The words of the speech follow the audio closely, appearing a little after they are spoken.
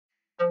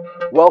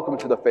Welcome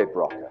to the Faith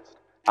Broadcast.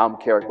 I'm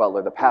Carrick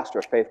Butler, the pastor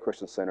of Faith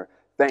Christian Center.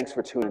 Thanks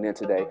for tuning in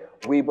today.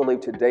 We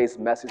believe today's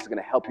message is going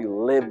to help you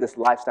live this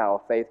lifestyle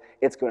of faith.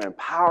 It's going to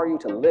empower you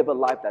to live a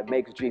life that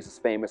makes Jesus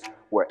famous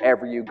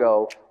wherever you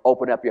go.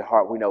 Open up your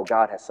heart. We know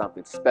God has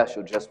something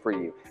special just for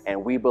you.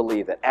 And we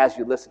believe that as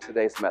you listen to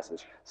today's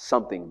message,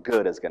 something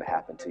good is going to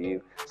happen to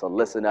you. So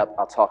listen up.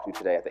 I'll talk to you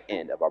today at the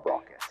end of our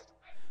broadcast.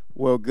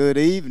 Well, good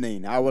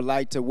evening. I would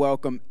like to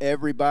welcome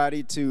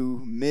everybody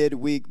to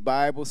midweek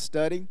Bible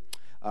study.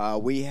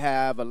 We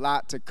have a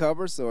lot to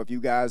cover, so if you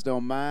guys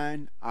don't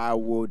mind, I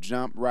will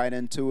jump right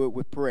into it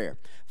with prayer.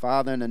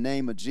 Father, in the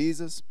name of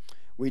Jesus,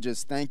 we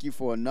just thank you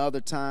for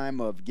another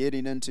time of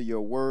getting into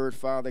your word,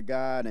 Father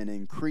God, and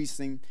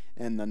increasing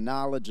in the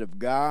knowledge of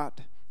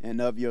God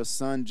and of your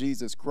Son,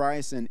 Jesus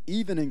Christ, and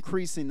even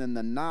increasing in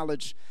the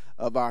knowledge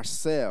of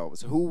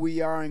ourselves, who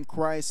we are in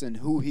Christ and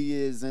who he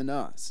is in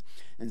us.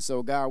 And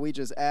so, God, we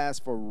just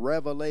ask for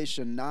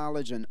revelation,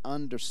 knowledge, and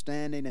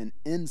understanding and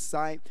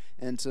insight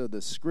into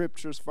the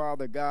scriptures,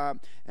 Father God,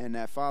 and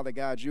that, Father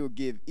God, you'll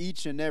give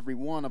each and every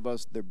one of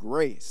us the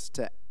grace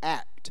to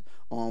act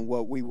on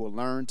what we will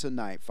learn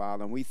tonight,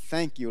 Father. And we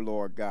thank you,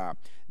 Lord God,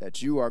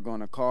 that you are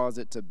going to cause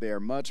it to bear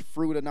much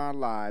fruit in our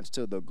lives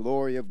to the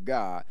glory of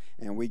God.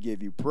 And we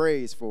give you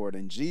praise for it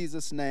in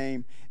Jesus'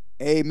 name.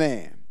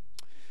 Amen.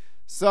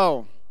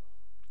 So,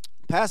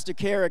 Pastor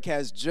Carrick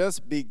has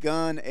just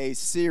begun a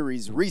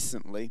series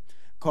recently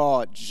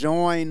called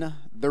Join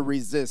the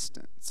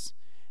Resistance.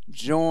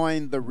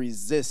 Join the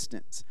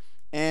Resistance.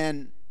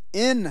 And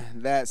in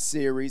that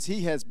series,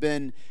 he has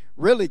been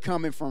really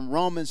coming from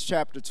Romans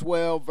chapter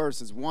 12,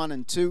 verses 1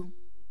 and 2,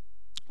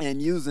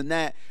 and using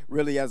that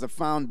really as a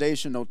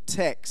foundational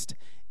text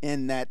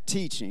in that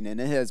teaching. And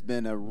it has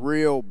been a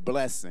real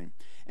blessing.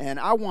 And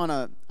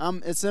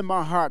it's in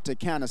my heart to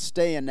kind of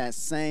stay in that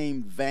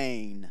same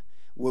vein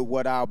with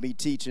what I'll be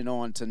teaching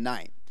on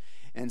tonight.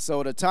 And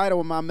so the title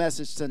of my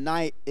message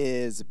tonight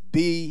is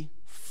Be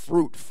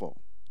Fruitful.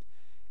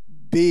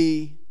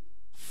 Be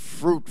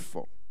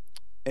fruitful.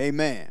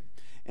 Amen.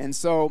 And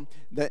so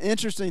the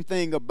interesting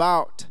thing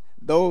about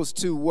those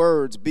two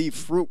words, be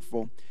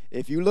fruitful,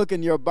 if you look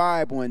in your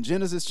Bible in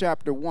Genesis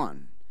chapter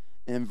 1,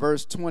 in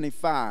verse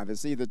 25,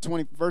 it's either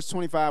verse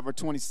 25 or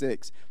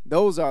 26.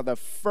 Those are the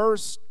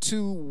first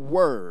two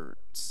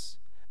words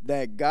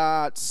that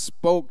God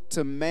spoke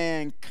to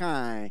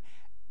mankind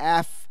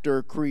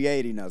after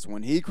creating us.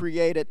 When he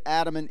created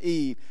Adam and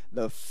Eve,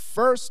 the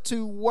first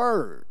two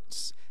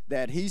words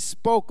that he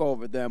spoke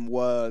over them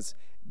was,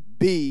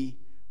 be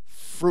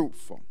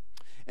fruitful.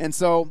 And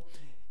so,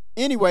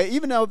 anyway,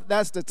 even though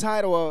that's the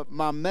title of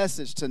my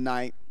message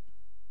tonight,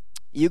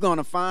 you're going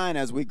to find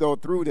as we go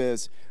through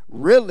this,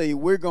 really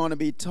we're going to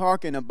be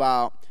talking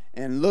about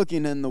and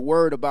looking in the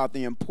Word about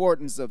the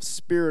importance of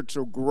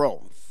spiritual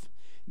growth,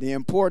 the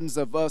importance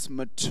of us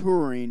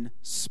maturing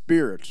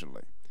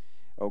spiritually,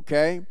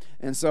 okay?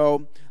 And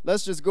so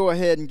let's just go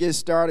ahead and get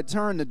started.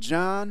 Turn to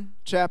John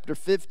chapter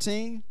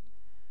 15.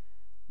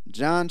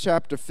 John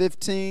chapter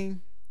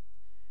 15,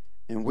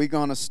 and we're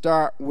going to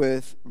start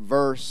with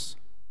verse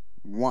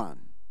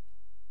 1.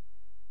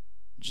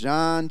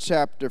 John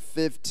chapter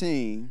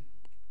 15.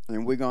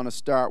 And we're going to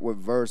start with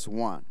verse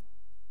 1.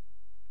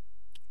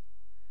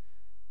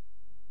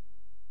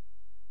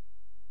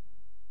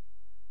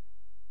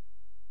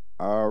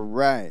 All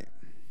right.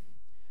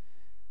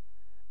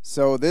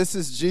 So this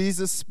is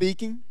Jesus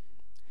speaking,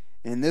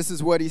 and this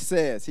is what he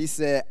says. He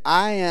said,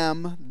 I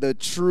am the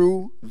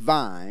true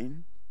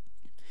vine,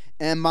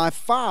 and my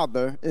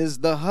Father is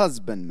the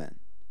husbandman.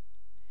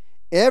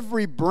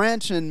 Every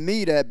branch in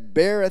me that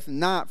beareth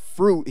not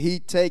fruit, he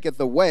taketh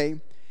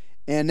away.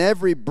 And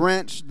every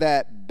branch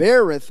that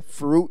beareth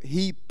fruit,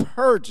 he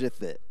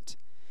purgeth it,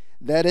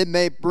 that it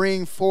may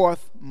bring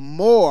forth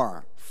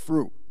more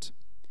fruit.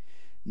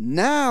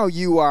 Now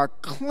you are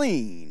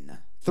clean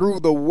through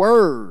the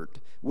word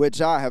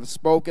which I have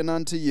spoken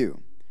unto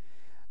you.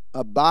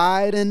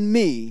 Abide in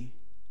me,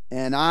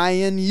 and I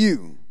in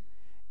you.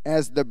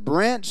 As the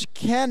branch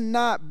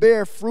cannot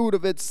bear fruit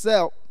of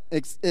itself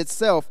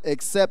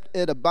except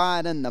it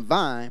abide in the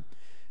vine,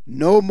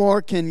 no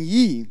more can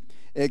ye,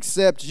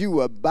 except you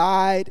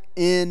abide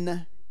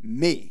in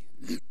me.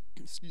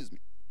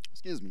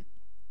 Excuse me.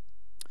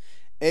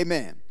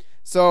 Amen.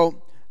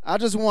 So I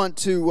just want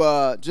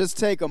to just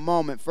take a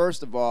moment.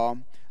 First of all,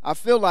 I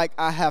feel like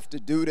I have to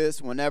do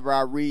this whenever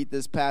I read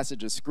this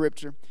passage of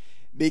scripture,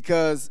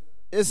 because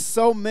it's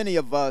so many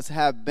of us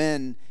have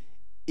been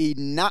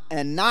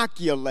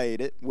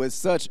inoculated with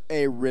such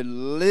a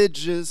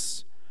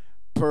religious,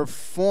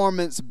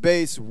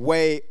 performance-based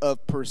way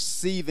of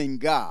perceiving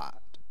God,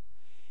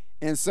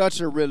 in such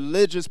a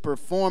religious,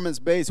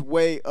 performance-based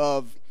way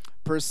of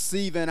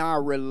perceiving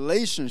our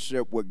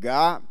relationship with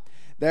God,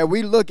 that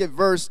we look at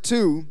verse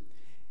 2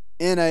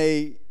 in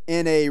a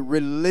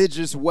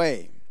religious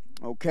way,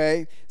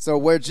 okay? So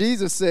where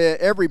Jesus said,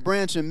 every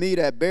branch in me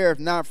that beareth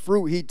not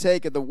fruit, he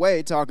taketh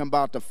away, talking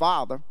about the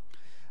Father,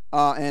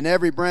 and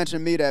every branch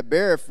in me that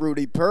beareth fruit,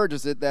 he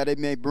purges it, that it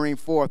may bring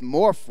forth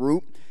more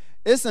fruit.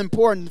 it's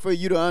important for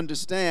you to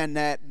understand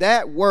that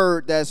that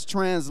word that's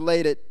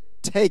translated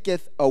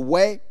taketh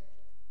away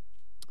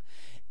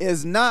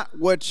is not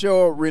what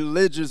your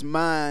religious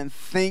mind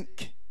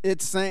think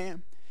it's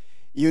saying.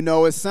 You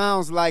know, it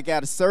sounds like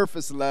at a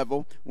surface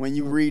level when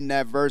you reading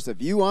that verse,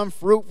 if you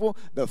unfruitful,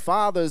 the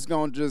Father is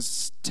going to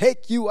just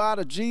take you out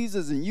of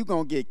Jesus and you're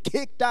going to get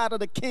kicked out of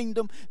the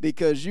kingdom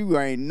because you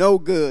ain't no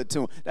good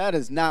to him. That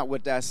is not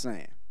what that's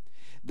saying.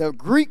 The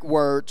Greek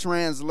word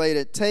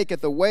translated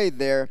taketh away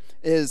there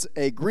is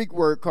a Greek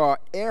word called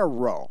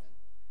airo.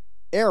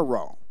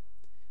 Airo.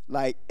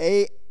 Like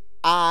A-I-R-O.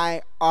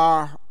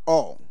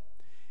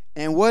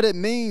 And what it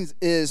means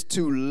is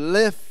to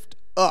lift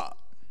up.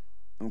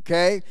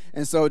 Okay?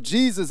 And so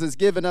Jesus is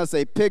giving us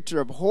a picture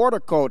of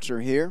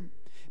horticulture here,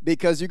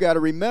 because you got to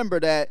remember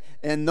that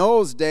in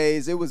those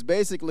days it was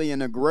basically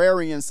an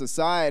agrarian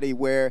society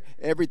where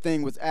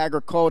everything was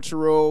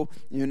agricultural.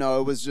 You know,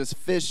 it was just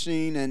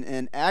fishing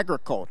and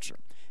agriculture.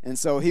 And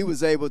so he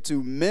was able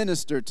to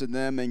minister to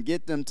them and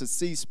get them to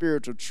see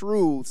spiritual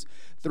truths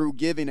through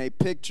giving a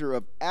picture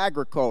of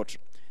agriculture.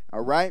 All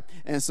right?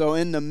 And so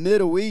in the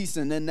Middle East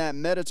and in that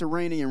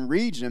Mediterranean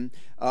region,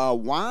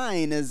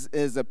 wine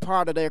is a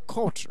part of their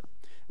culture.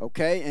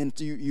 Okay? And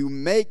you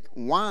make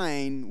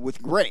wine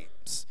with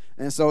grapes.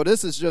 And so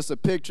this is just a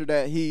picture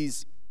that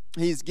he's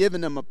giving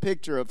them a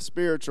picture of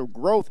spiritual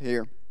growth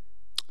here.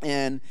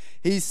 And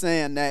he's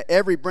saying that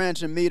every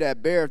branch in me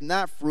that beareth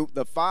not fruit,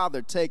 the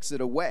Father takes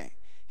it away.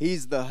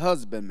 He's the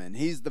husbandman.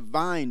 He's the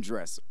vine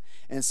dresser.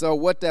 And so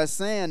what that's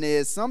saying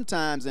is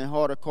sometimes in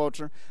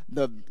horticulture,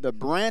 the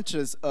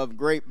branches of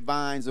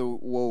grapevines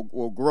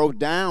will grow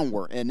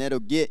downward and it'll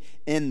get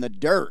in the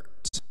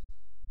dirt.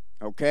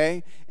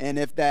 Okay? And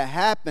if that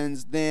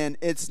happens, then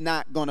it's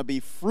not going to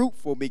be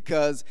fruitful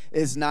because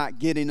it's not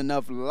getting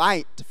enough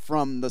light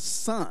from the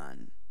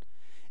sun.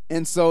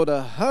 And so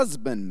the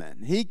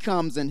husbandman, he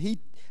comes and he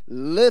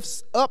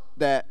lifts up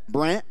that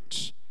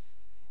branch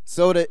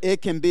so that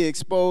it can be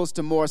exposed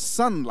to more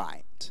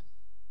sunlight.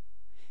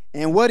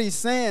 And what he's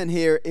saying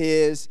here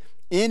is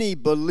any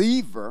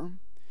believer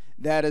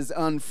that is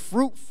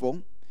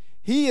unfruitful,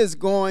 he is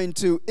going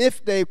to,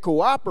 if they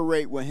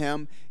cooperate with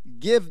him,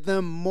 give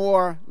them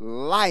more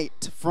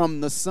light from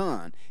the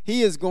sun.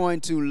 He is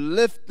going to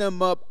lift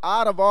them up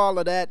out of all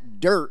of that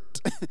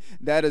dirt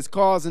that is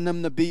causing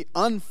them to be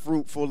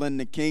unfruitful in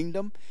the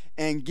kingdom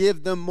and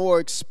give them more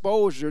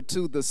exposure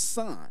to the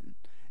sun.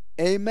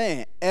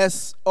 Amen.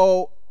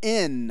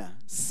 S-O-N,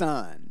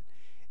 sun.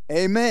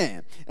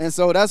 Amen. And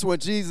so that's what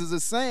Jesus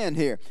is saying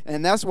here.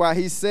 And that's why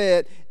he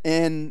said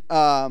in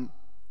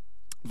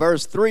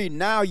verse 3,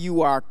 now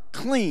you are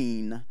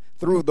clean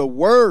through the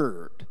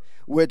word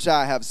which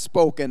I have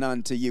spoken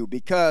unto you.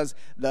 Because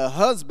the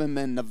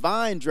husbandman, the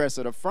vine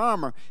dresser, the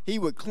farmer, he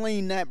would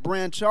clean that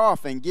branch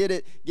off and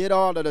get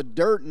all of the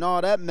dirt and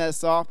all that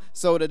mess off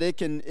so that it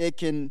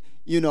can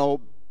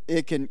grow,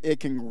 it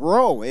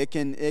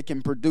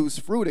can produce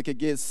fruit, it can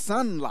get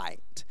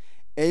sunlight.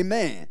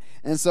 Amen.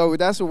 And so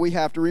that's what we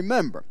have to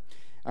remember.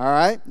 All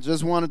right.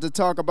 Just wanted to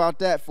talk about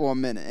that for a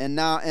minute. And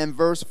now in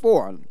verse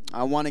 4,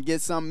 I want to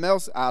get something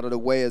else out of the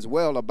way as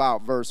well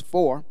about verse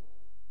 4.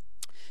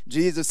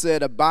 Jesus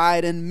said,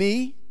 abide in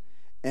me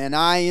and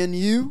I in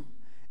you,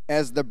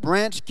 as the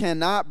branch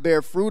cannot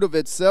bear fruit of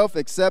itself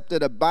except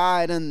it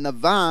abide in the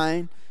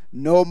vine,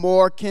 no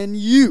more can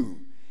you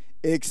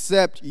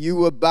except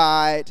you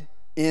abide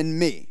in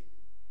me.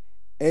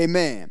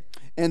 Amen.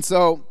 And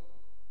so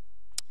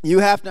you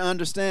have to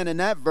understand in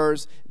that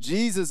verse,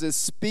 Jesus is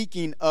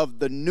speaking of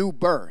the new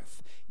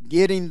birth,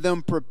 getting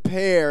them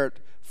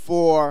prepared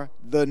for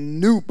the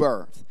new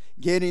birth,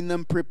 getting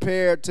them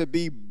prepared to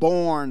be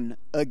born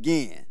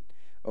again.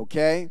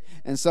 Okay?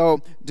 And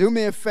so do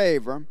me a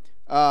favor.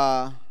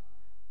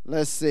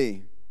 Let's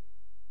see.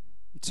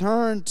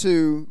 Turn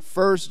to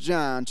 1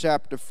 John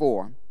chapter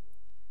 4.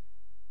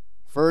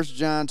 1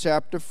 John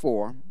chapter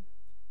 4.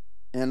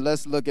 And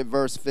let's look at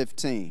verse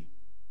 15.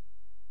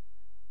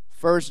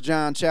 1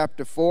 John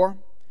chapter 4,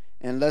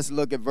 and let's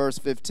look at verse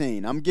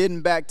 15. I'm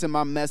getting back to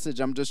my message.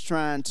 I'm just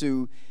trying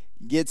to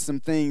get some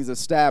things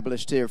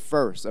established here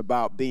first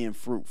about being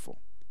fruitful,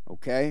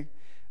 okay?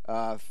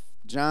 1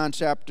 John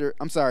chapter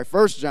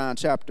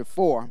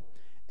 4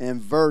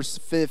 and verse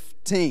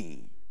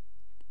 15.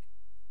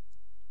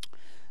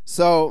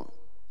 So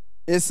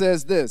it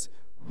says this,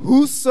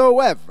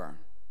 whosoever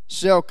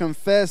shall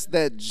confess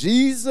that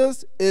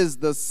Jesus is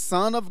the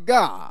Son of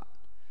God,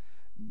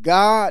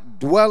 God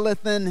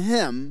dwelleth in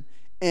him,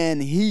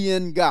 and he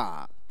in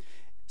God.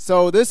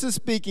 So this is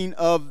speaking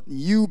of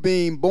you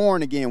being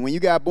born again. When you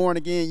got born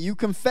again, you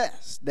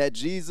confessed that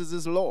Jesus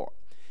is Lord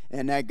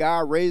and that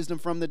God raised him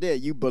from the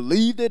dead. You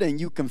believed it and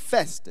you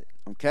confessed it,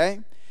 okay?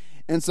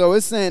 And so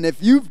it's saying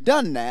if you've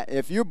done that,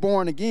 if you're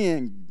born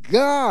again,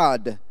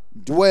 God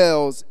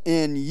dwells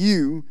in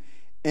you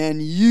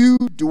and you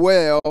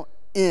dwell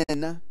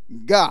in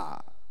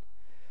God.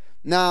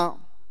 Now,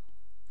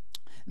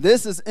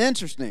 this is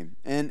interesting,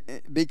 and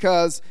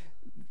because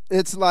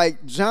it's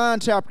like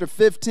John chapter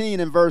 15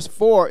 and verse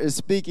 4 is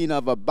speaking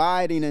of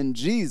abiding in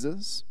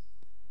Jesus,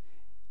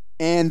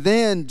 And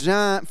then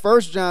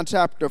 1 John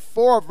chapter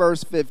 4,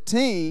 verse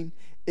 15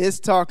 is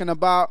talking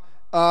about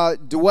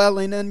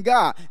dwelling in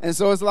God. And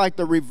so it's like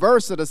the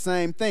reverse of the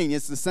same thing.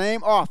 It's the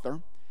same author.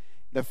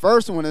 The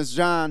first one is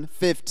John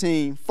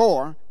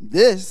 15:4.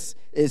 This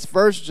is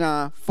 1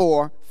 John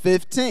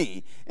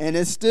 4:15. And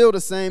it's still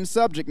the same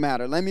subject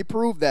matter. Let me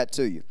prove that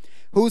to you.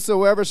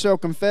 Whosoever shall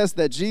confess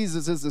that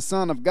Jesus is the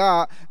Son of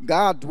God,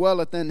 God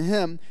dwelleth in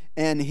him,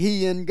 and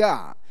he in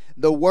God.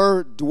 The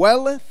word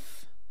dwelleth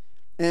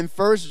in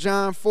 1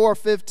 John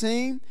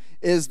 4:15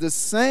 is the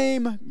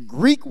same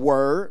Greek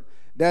word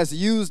that's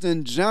used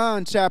in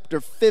John chapter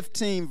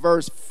 15,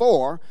 verse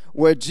 4,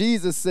 where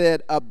Jesus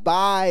said,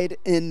 abide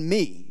in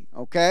me.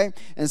 Okay?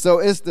 And so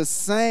it's the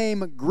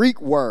same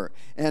Greek word.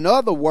 In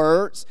other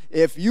words,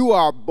 if you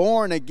are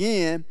born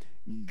again,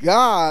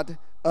 God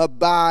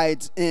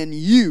abides in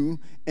you,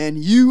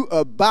 and you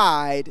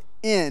abide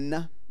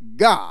in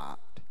God.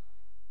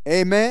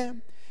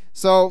 Amen?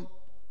 So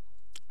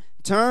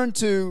turn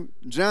to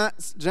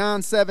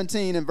John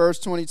 17 and verse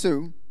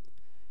 22.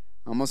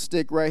 I'm going to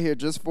stick right here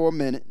just for a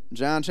minute.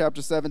 John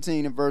chapter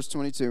 17 and verse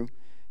 22,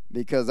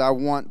 because I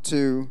want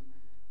to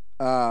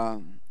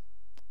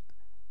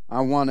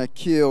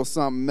kill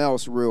something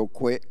else real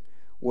quick.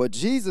 Well,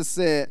 Jesus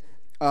said,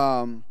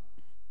 abide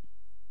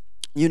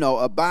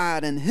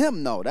in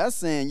him. No, that's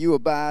saying you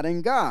abide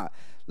in God.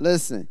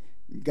 Listen,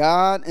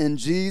 God and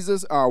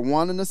Jesus are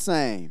one and the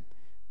same.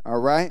 All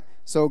right?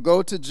 So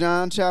go to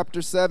John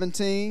chapter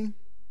 17,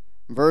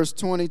 verse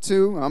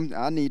 22.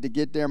 I need to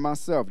get there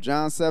myself.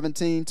 John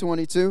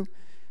 17:22.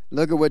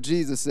 Look at what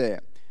Jesus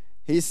said.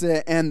 He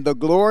said, and the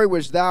glory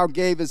which thou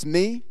gavest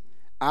me,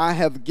 I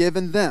have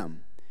given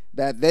them,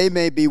 that they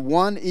may be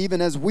one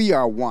even as we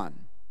are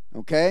one.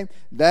 Okay?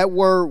 That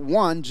word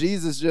one,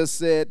 Jesus just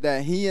said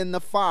that he and the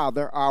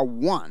Father are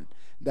one.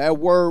 That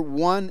word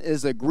one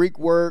is a Greek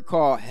word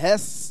called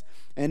hes,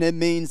 and it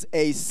means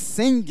a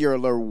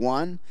singular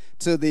one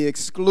to the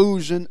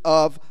exclusion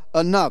of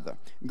another.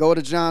 Go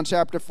to John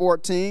chapter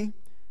 14.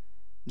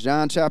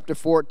 John chapter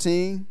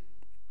 14,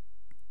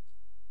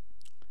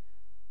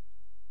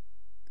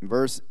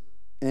 verse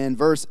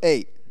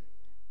 8.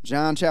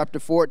 John chapter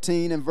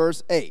 14 and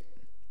verse 8.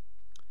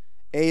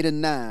 8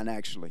 and 9,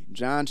 actually.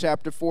 John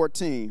chapter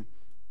 14,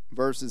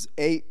 verses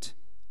 8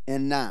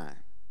 and 9.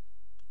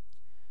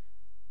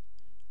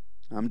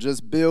 I'm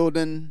just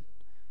laying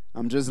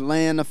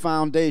the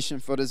foundation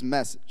for this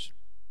message.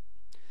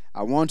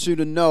 I want you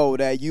to know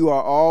that you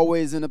are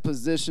always in a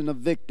position of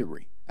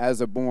victory as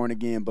a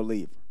born-again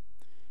believer.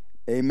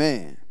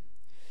 Amen.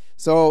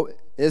 So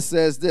it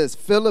says this,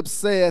 Philip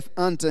saith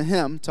unto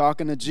him,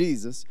 talking to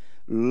Jesus,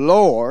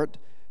 Lord,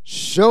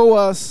 show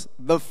us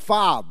the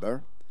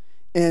Father,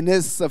 and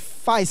it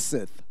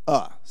sufficeth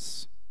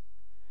us.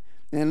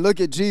 And look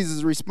at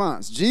Jesus'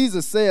 response.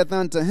 Jesus saith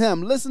unto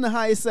him, listen to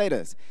how he say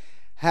this,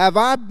 have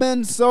I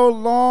been so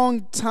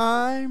long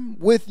time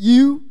with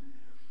you,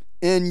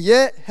 and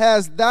yet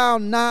hast thou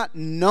not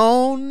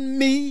known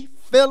me,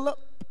 Philip?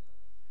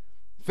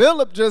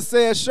 Philip just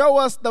said, show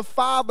us the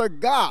Father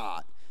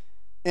God,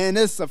 and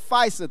it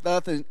sufficeth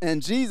us.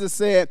 And Jesus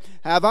said,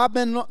 have I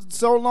been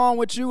so long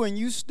with you, and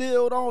you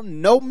still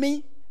don't know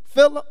me,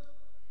 Philip?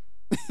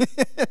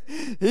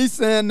 He's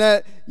saying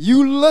that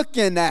you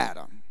looking at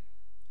him.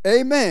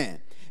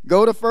 Amen.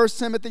 Go to 1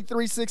 Timothy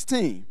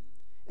 3:16.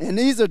 And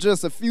these are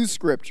just a few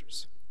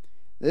scriptures.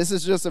 This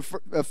is just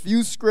a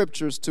few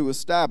scriptures to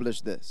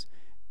establish this.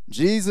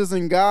 Jesus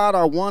and God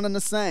are one and the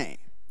same.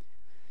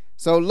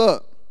 So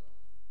look,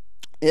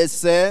 it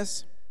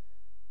says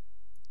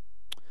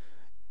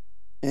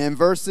in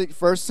 1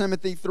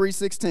 Timothy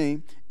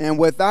 3:16, and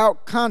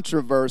without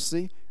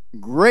controversy,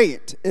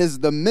 great is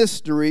the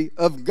mystery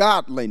of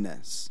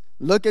godliness.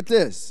 Look at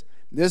this.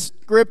 This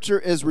scripture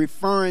is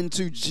referring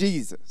to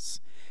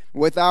Jesus.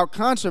 Without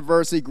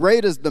controversy,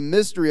 great is the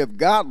mystery of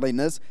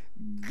godliness.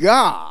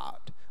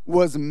 God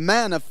was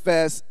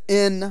manifest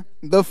in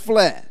the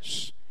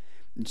flesh,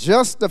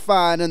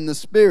 justified in the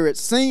spirit,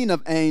 seen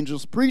of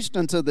angels, preached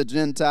unto the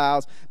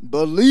Gentiles,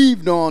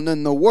 believed on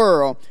in the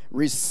world,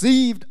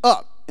 received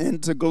up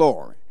into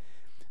glory.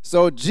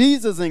 So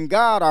Jesus and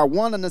God are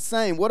one and the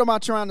same. What am I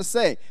trying to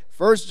say?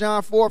 1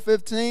 John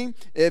 4:15,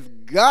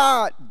 if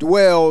God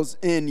dwells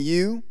in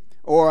you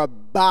or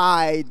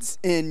abides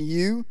in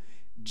you,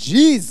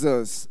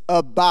 Jesus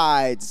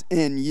abides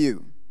in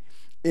you.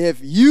 If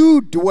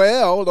you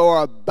dwell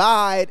or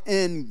abide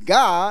in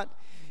God,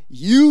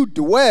 you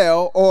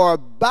dwell or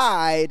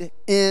abide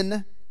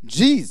in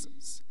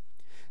Jesus.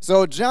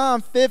 So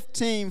John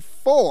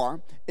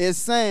 15:4 is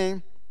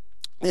saying,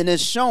 and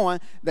it's showing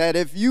that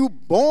if you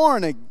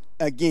born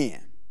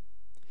again,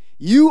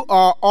 you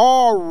are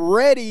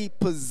already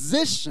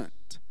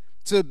positioned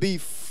to be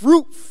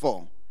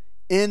fruitful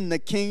in the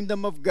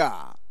kingdom of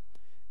God.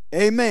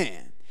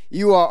 Amen.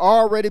 You are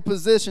already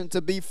positioned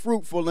to be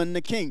fruitful in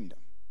the kingdom.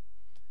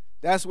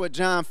 That's what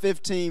John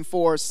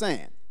 15:4 is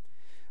saying.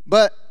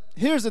 But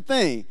here's the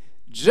thing.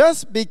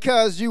 Just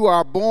because you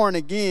are born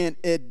again,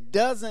 it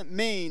doesn't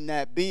mean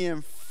that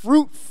being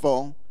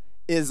fruitful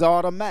is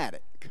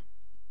automatic.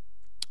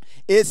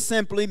 It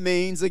simply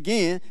means,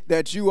 again,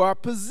 that you are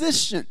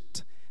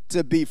positioned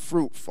to be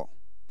fruitful.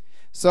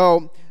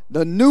 So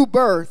the new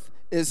birth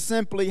is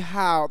simply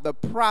how the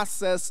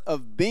process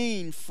of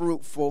being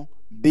fruitful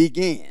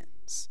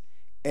begins.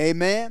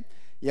 Amen?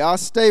 Y'all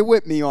stay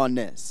with me on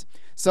this.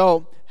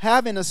 So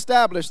having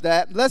established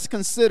that, let's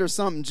consider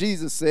something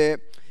Jesus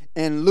said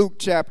in Luke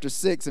chapter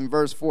 6 and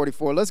verse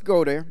 44. Let's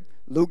go there.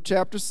 Luke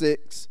chapter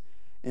 6,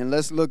 and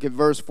let's look at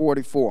verse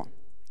 44.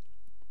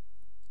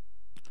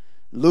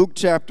 Luke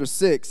chapter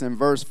 6 and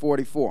verse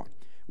 44.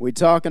 We're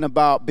talking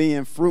about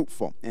being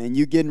fruitful, and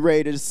you're getting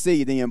ready to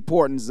see the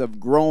importance of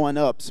growing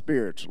up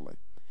spiritually.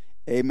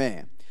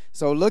 Amen.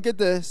 So look at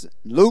this.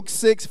 Luke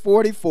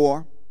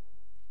 6:44.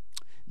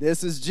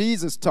 This is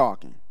Jesus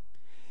talking.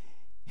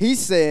 He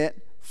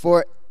said,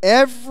 "For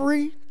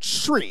every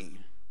tree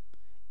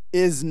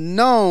is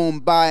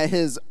known by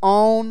his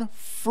own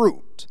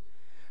fruit.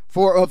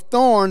 For of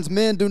thorns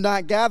men do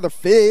not gather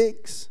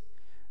figs,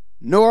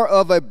 nor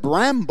of a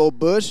bramble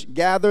bush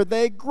gather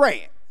they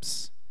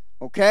grapes."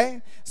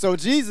 Okay? So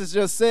Jesus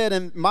just said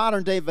in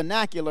modern day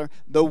vernacular,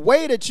 the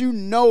way that you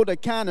know the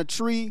kind of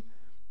tree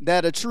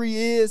that a tree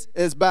is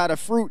by the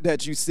fruit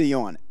that you see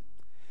on it.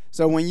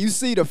 So when you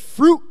see the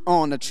fruit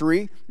on the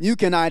tree, you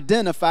can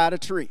identify the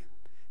tree.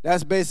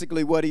 That's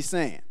basically what he's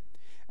saying.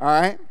 All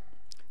right?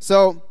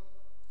 So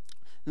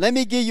let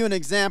me give you an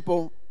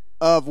example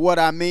of what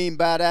I mean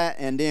by that,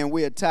 and then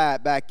we'll tie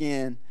it back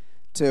in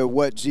to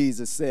what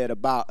Jesus said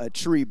about a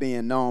tree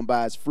being known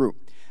by its fruit.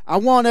 I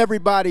want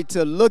everybody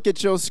to look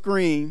at your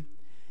screen,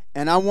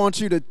 and I want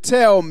you to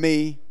tell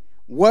me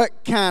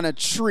what kind of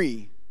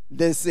tree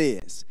this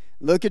is.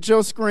 Look at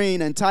your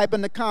screen and type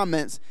in the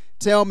comments.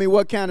 Tell me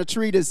what kind of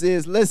tree this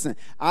is. Listen,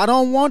 I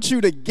don't want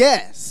you to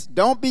guess.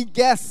 Don't be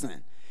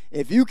guessing.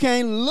 If you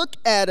can't look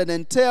at it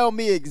and tell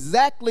me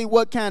exactly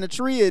what kind of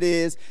tree it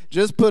is,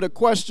 just put a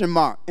question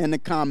mark in the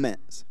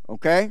comments,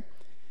 okay?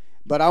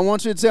 But I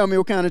want you to tell me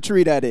what kind of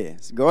tree that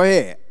is. Go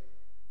ahead.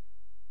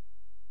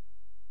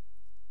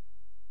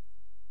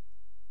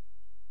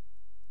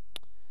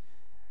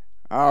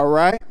 All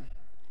right.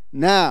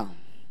 Now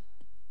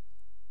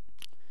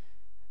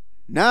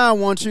I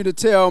want you to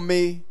tell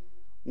me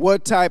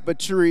what type of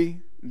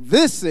tree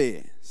this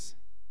is.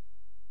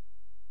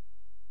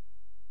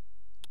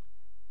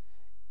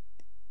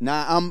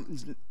 Now,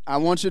 I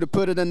want you to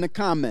put it in the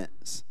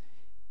comments.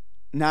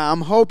 Now,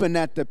 I'm hoping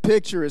that the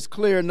picture is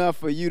clear enough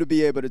for you to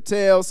be able to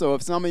tell. So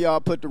if some of y'all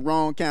put the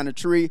wrong kind of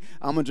tree,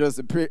 I'm going to just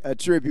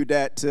attribute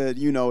that to,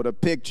 the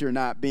picture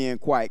not being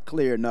quite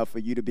clear enough for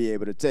you to be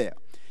able to tell.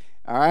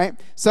 All right?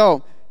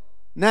 So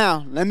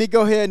now, let me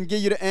go ahead and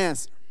give you the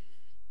answer.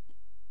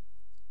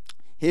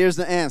 Here's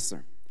the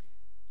answer.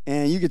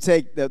 And you can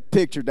take the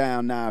picture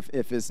down now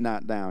if it's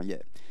not down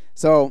yet.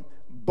 So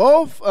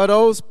both of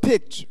those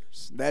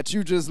pictures that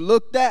you just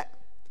looked at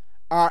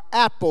are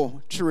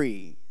apple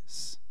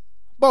trees.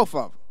 Both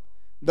of them.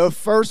 The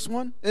first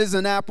one is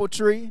an apple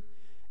tree,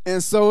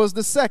 and so is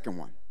the second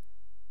one.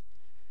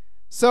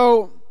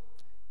 So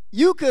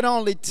you could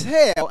only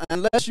tell,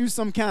 unless you're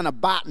some kind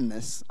of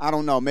botanist. I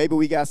don't know. Maybe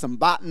we got some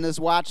botanists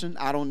watching.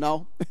 I don't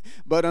know.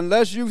 But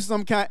unless you're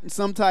some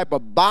type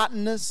of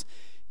botanist,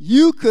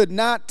 you could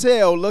not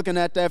tell looking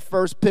at that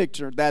first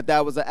picture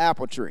that was an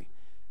apple tree.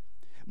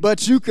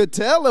 But you could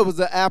tell it was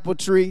an apple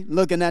tree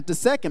looking at the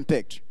second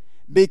picture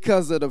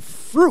because of the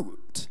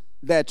fruit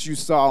that you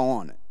saw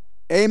on it.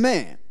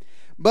 Amen.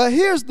 But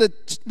here's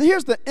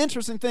the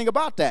interesting thing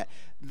about that.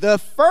 The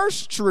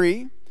first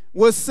tree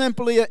was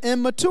simply an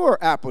immature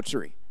apple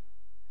tree.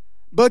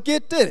 But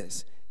get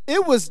this.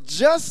 It was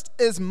just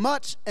as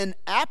much an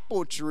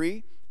apple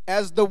tree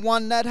as the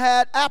one that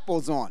had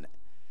apples on it.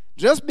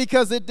 Just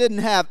because it didn't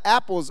have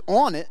apples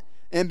on it,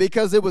 and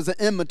because it was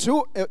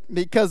immature,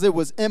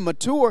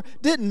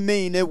 didn't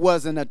mean it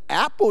wasn't an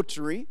apple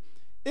tree.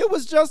 It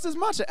was just as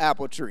much an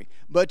apple tree.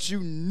 But you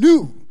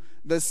knew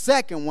the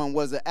second one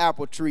was an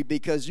apple tree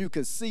because you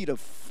could see the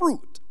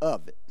fruit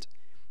of it.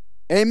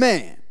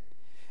 Amen.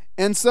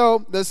 And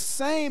so the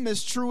same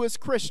is true as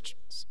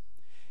Christians.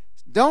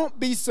 Don't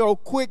be so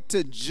quick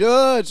to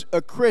judge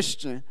a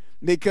Christian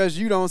because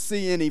you don't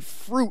see any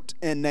fruit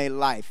in their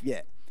life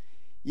yet.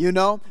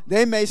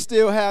 They may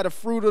still have the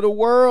fruit of the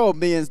world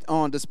being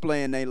on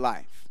display in their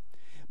life.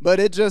 But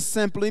it just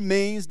simply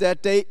means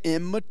that they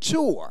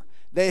immature.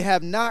 They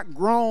have not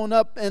grown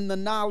up in the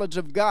knowledge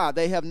of God.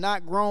 They have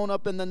not grown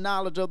up in the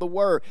knowledge of the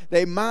Word.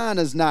 Their mind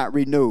is not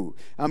renewed.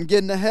 I'm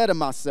getting ahead of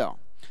myself.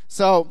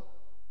 So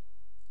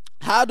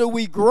how do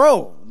we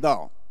grow,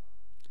 though?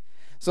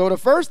 So the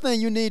first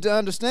thing you need to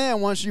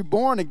understand once you're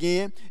born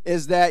again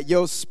is that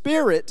your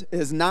spirit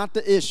is not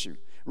the issue.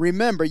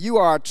 Remember, you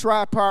are a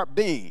tripart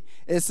being.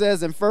 It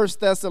says in 1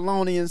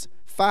 Thessalonians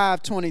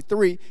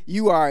 5:23,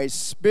 you are a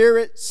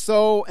spirit,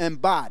 soul, and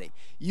body.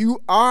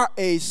 You are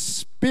a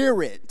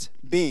spirit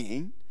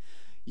being.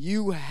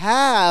 You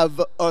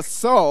have a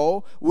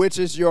soul, which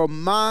is your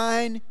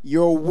mind,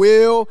 your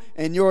will,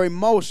 and your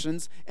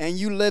emotions, and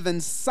you live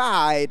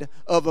inside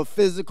of a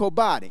physical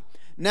body.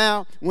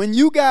 Now, when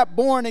you got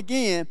born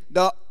again,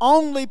 the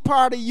only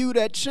part of you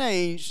that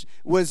changed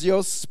was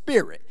your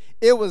spirit.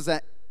 It was an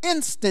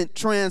instant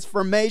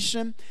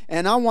transformation,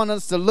 and I want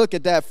us to look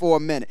at that for a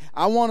minute.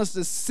 I want us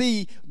to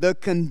see the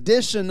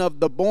condition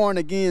of the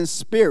born-again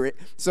spirit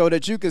so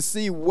that you can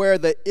see where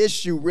the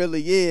issue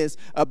really is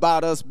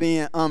about us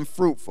being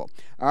unfruitful.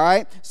 All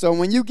right? So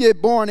when you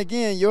get born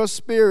again, your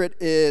spirit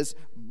is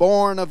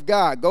born of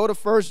God. Go to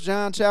 1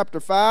 John chapter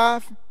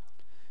 5.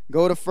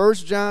 Go to 1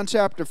 John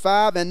chapter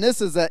 5, and this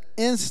is an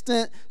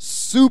instant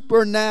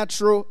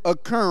supernatural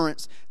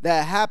occurrence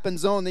that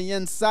happens on the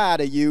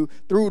inside of you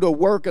through the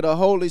work of the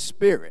Holy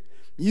Spirit.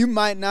 You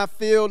might not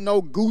feel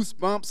no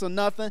goosebumps or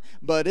nothing,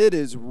 but it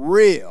is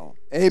real.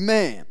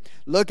 Amen.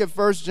 Look at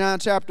 1 John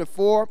chapter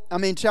 5,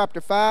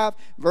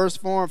 verse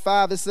 4 and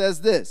 5. It says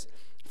this,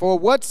 "For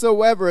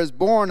whatsoever is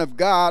born of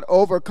God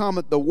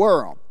overcometh the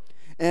world.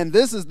 And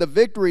this is the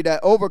victory that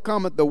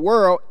overcometh the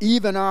world,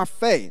 even our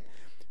faith.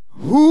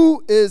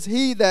 Who is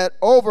he that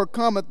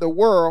overcometh the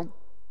world,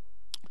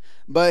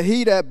 but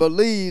he that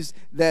believes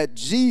that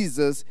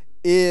Jesus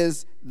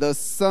is the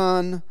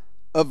Son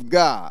of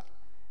God?"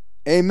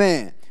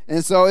 Amen.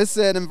 And so it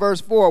said in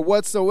verse 4,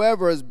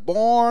 whatsoever is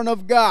born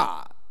of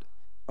God.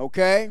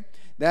 Okay?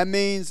 That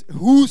means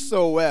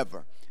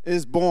whosoever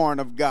is born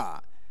of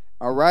God.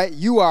 All right?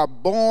 You are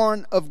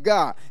born of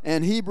God.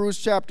 And Hebrews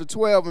chapter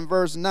 12 and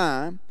verse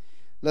 9.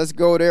 Let's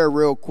go there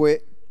real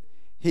quick.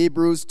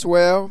 Hebrews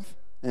 12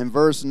 and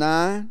verse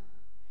 9.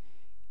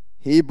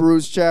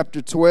 Hebrews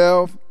chapter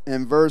 12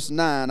 and verse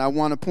 9. I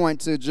want to point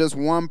to just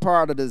one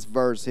part of this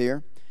verse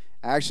here.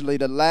 Actually,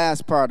 the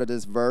last part of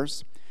this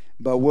verse.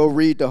 But we'll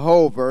read the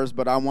whole verse,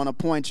 but I want to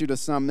point you to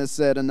something that's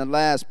said in the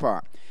last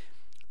part.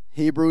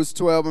 Hebrews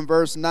 12 and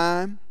verse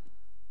 9.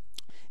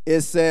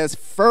 It says,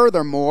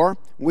 "Furthermore,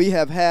 we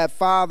have had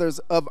fathers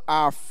of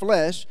our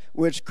flesh,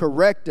 which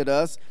corrected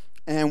us,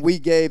 and we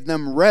gave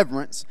them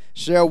reverence.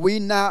 Shall we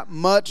not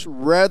much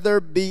rather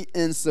be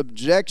in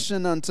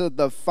subjection unto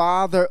the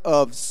Father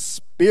of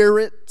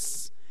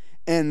spirits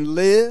and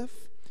live?"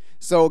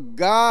 So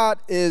God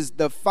is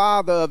the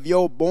Father of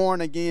your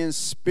born again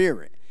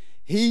spirit.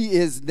 He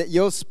is that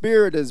your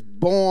spirit is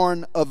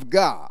born of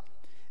God.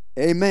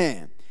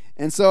 Amen.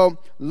 And so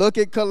look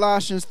at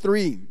Colossians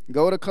 3.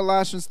 Go to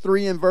Colossians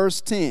 3 and verse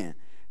 10.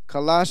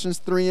 Colossians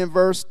 3 and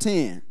verse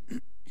 10.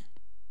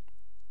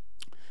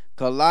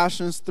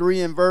 Colossians 3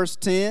 and verse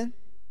 10,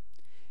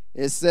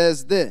 it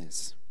says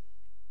this,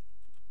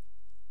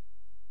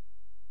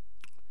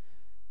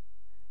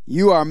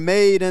 "You are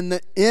made in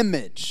the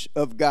image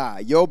of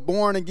God." Your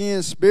born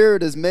again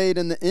spirit is made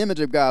in the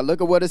image of God.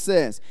 Look at what it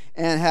says.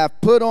 "And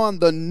have put on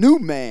the new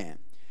man,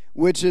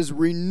 which is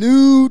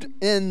renewed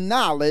in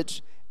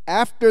knowledge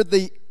after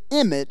the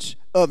image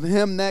of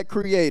him that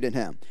created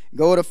him."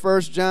 Go to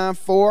 1 John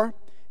 4,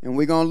 and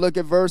we're going to look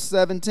at verse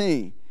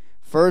 17.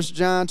 1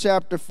 John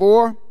chapter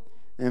 4.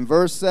 In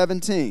verse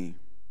 17,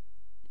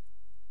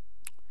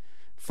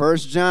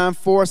 1 John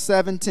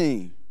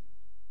 4:17.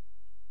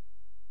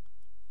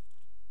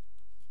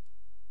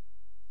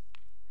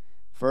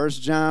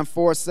 1 John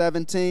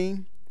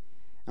 4:17.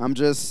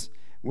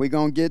 We're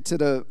going to get to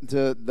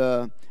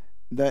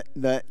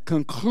the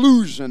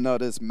conclusion of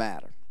this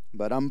matter,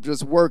 but I'm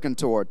just working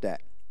toward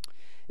that.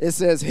 It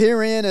says,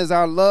 "Herein is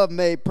our love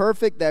made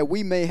perfect, that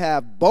we may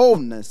have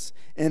boldness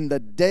in the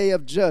day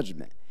of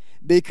judgment.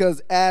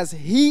 Because as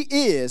he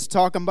is,"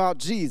 talking about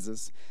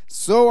Jesus,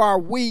 "so are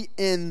we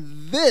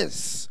in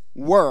this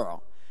world.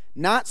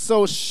 Not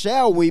so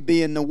shall we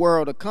be in the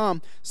world to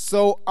come.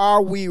 So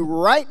are we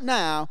right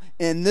now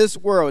in this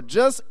world."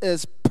 Just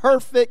as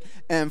perfect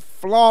and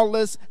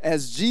flawless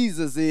as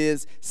Jesus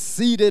is,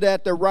 seated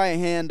at the right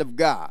hand of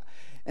God.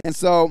 And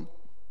so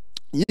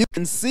you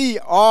can see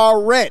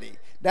already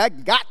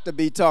that got to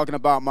be talking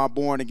about my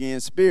born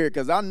again spirit,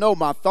 because I know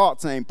my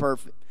thoughts ain't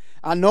perfect.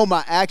 I know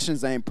my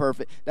actions ain't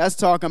perfect. That's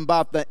talking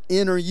about the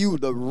inner you,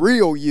 the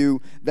real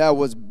you that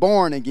was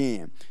born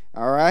again.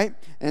 All right?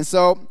 And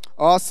so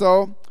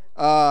also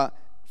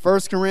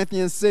 1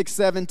 Corinthians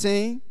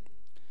 6:17.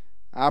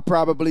 I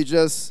probably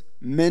just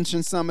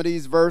mentioned some of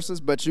these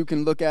verses, but you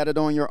can look at it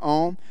on your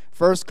own.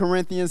 1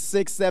 Corinthians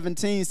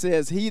 6:17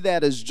 says, "He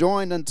that is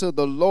joined unto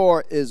the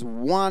Lord is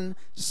one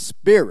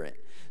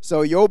spirit."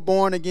 So your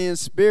born again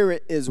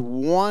spirit is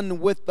one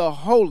with the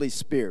Holy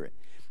Spirit.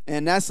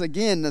 And that's,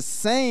 again, the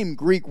same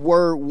Greek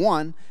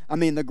word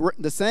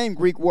the same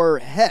Greek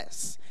word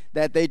hes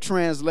that they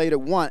translated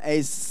one,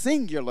 a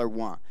singular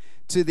one,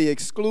 to the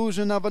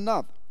exclusion of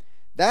another.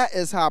 That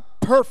is how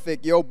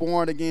perfect your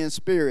born-again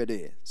spirit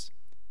is.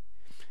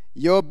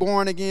 Your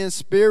born-again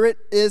spirit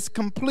is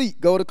complete.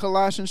 Go to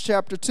Colossians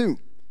chapter 2.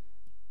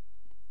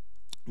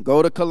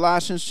 Go to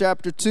Colossians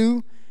chapter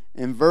 2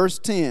 and verse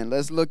 10.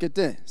 Let's look at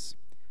this.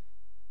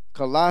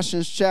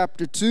 Colossians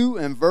chapter 2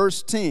 and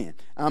verse 10.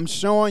 I'm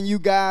showing you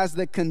guys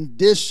the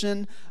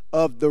condition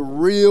of the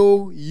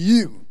real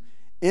you.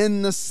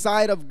 In the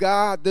sight of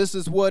God, this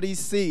is what he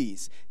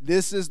sees.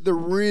 This is the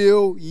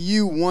real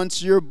you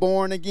once you're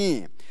born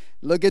again.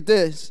 Look at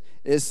this.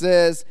 It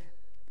says,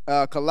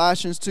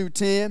 Colossians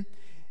 2:10,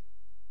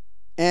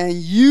 and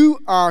you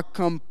are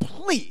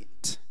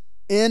complete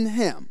in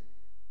him,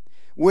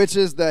 which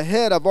is the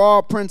head of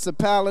all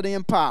principality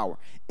and power.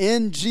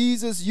 In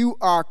Jesus, you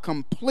are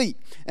complete.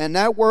 And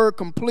that word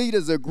complete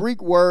is a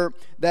Greek word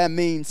that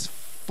means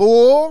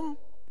full.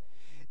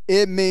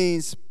 It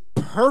means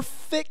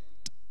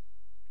perfect.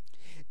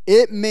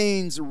 It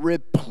means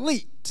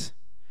replete.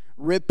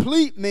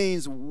 Replete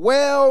means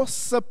well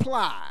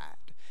supplied.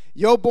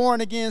 Your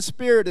born-again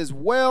spirit is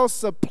well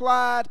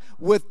supplied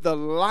with the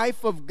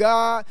life of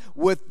God,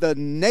 with the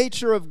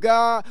nature of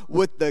God,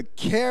 with the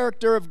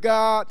character of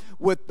God,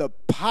 with the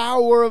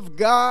power of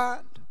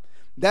God.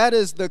 That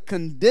is the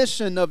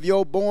condition of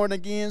your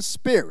born-again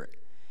spirit.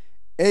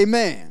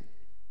 Amen.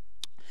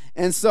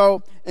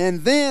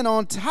 And then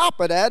on top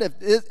of that,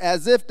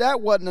 as if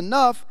that wasn't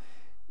enough,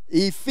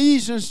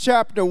 Ephesians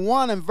chapter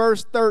 1 and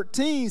verse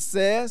 13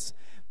 says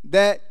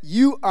that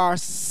you are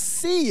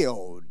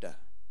sealed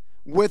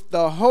with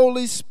the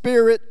Holy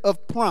Spirit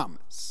of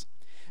promise.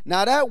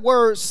 Now that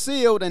word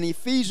sealed in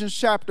Ephesians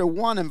chapter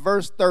 1 and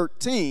verse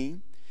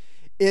 13,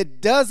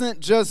 it doesn't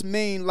just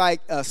mean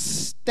like a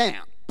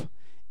stamp.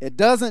 It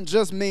doesn't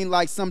just mean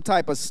like some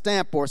type of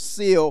stamp or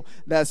seal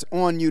that's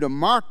on you to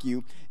mark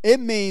you. It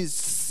means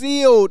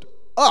sealed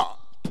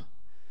up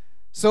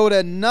so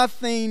that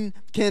nothing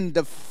can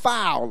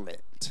defile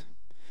it.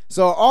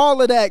 So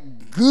all of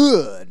that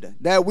good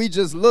that we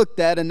just looked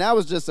at, and that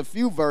was just a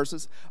few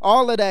verses,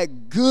 all of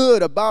that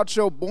good about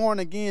your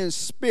born-again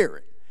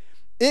spirit,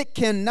 it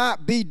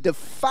cannot be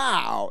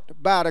defiled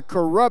by the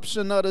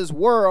corruption of this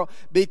world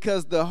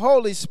because the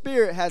Holy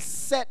Spirit has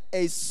set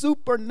a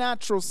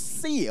supernatural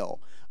seal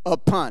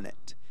upon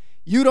it.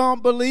 You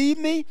don't believe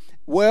me?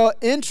 Well,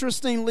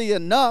 interestingly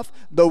enough,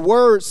 the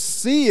word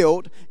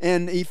sealed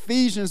in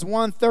Ephesians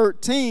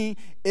 1:13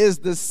 is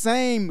the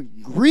same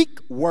Greek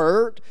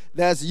word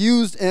that's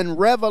used in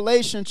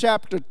Revelation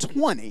chapter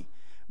 20,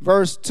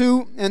 verse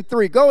 2 and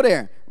 3. Go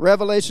there,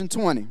 Revelation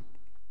 20.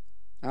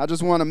 I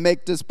just want to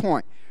make this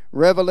point.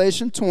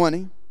 Revelation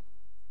 20,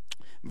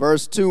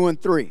 verse 2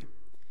 and 3.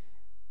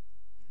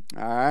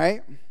 All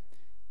right.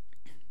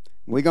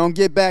 We're going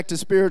to get back to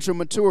spiritual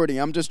maturity.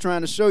 I'm just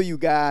trying to show you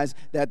guys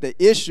that the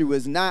issue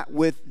is not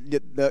with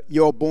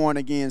your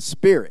born-again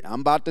spirit.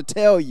 I'm about to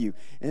tell you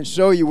and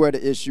show you where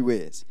the issue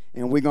is.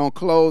 And we're going to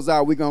close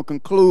out. We're going to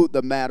conclude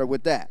the matter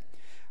with that.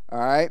 All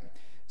right?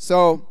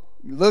 So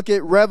look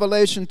at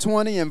Revelation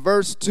 20 and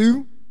verse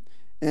 2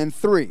 and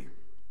 3.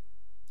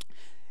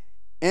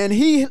 And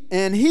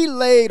he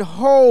laid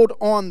hold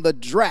on the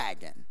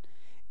dragon,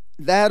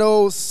 that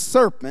old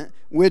serpent,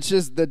 which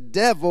is the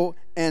devil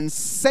and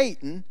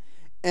Satan,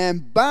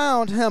 and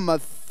bound him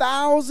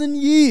 1,000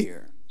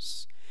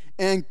 years,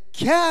 and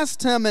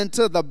cast him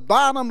into the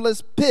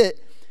bottomless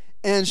pit,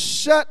 and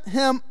shut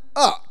him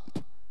up,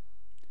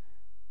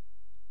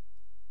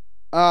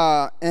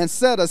 and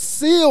set a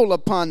seal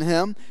upon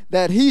him,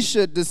 that he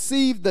should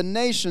deceive the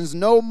nations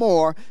no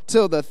more,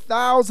 till the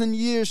 1,000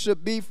 years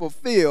should be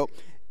fulfilled,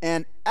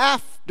 and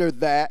after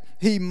that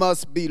he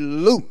must be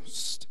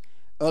loosed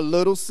a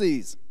little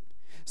season.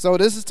 So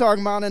this is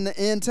talking about in the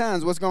end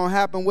times what's going to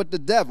happen with the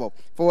devil.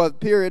 For a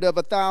period of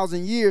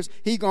 1,000 years,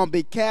 he's going to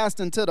be cast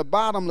into the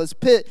bottomless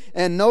pit.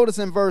 And notice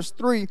in verse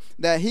 3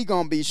 that he's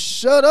going to be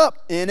shut up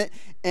in it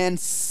and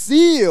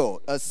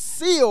sealed. A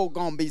seal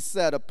going to be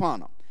set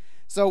upon him.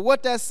 So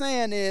what that's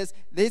saying is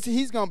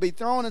he's going to be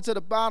thrown into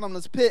the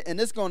bottomless pit,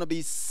 and it's going to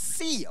be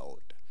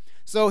sealed.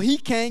 So he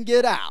can't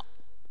get out.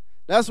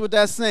 That's what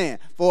that's saying,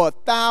 for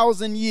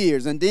 1,000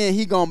 years. And then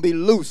he's going to be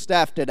loosed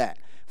after that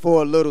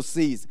for a little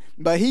season.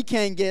 But he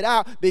can't get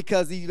out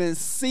because he's been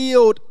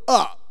sealed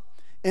up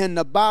in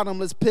the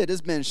bottomless pit. It's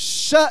been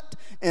shut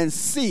and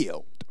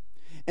sealed.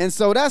 And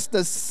so that's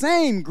the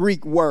same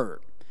Greek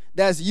word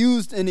that's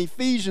used in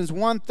Ephesians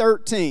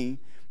 1:13,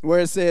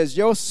 where it says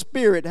your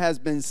spirit has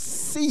been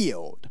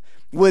sealed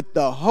with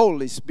the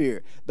Holy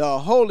Spirit. The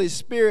Holy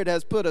Spirit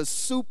has put a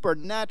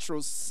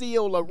supernatural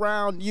seal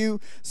around you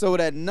so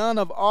that nothing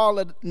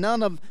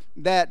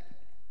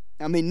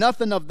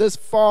of this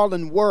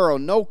fallen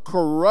world, no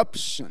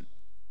corruption,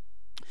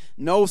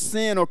 no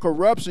sin or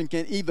corruption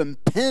can even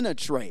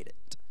penetrate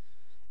it.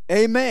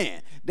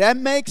 Amen. That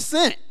makes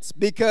sense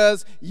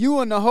because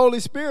you and the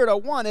Holy Spirit are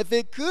one. If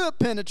it could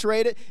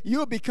penetrate it,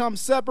 you'll become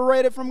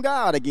separated from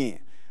God again.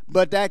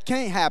 But that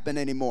can't happen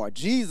anymore.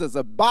 Jesus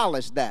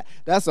abolished that.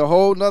 That's a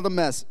whole nother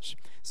message.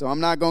 So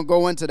I'm not going to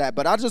go into that.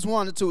 But I just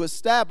wanted to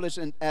establish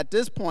at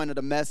this point of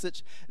the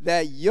message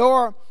that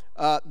the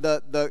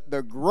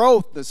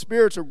growth, the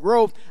spiritual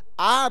growth,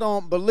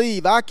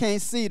 I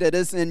can't see that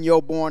it's in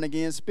your born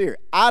again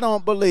spirit. I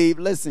don't believe,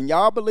 listen,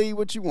 y'all believe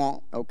what you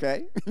want,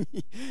 okay?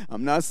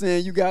 I'm not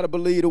saying you got to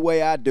believe the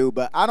way I do,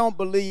 but I don't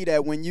believe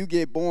that when you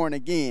get born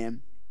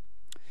again,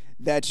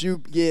 that you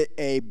get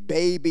a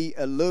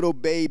little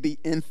baby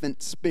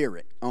infant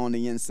spirit on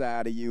the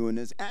inside of you and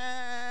it's,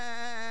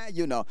 I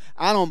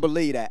don't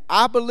believe that.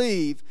 I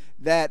believe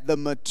that the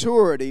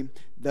maturity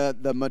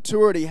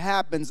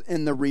happens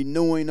in the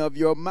renewing of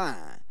your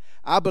mind.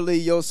 I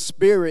believe your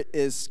spirit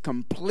is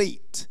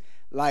complete,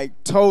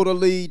 like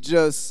totally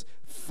just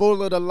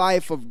full of the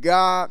life of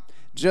God,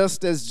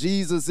 just as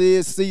Jesus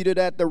is seated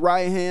at the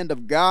right hand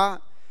of God.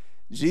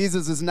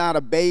 Jesus is not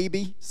a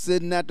baby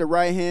sitting at the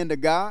right hand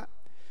of God.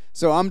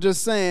 So I'm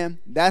just saying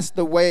that's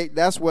the way,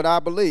 that's what I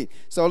believe.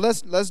 So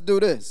let's do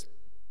this.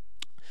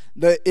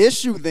 The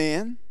issue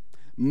then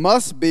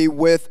must be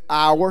with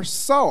our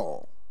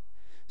soul.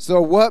 So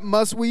what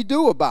must we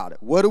do about it?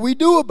 What do we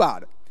do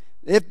about it?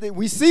 If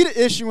we see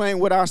the issue ain't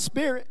with our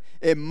spirit,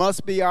 it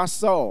must be our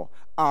soul,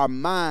 our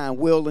mind,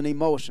 will, and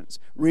emotions.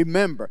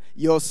 Remember,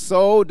 your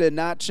soul did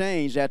not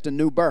change at the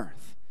new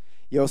birth.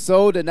 Your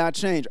soul did not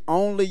change.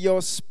 Only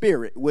your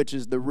spirit, which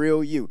is the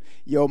real you.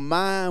 Your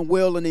mind,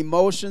 will, and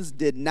emotions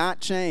did not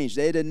change.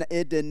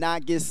 It did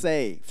not get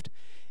saved.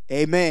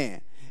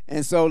 Amen.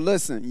 And so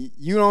listen,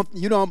 you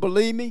don't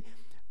believe me?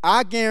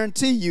 I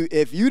guarantee you,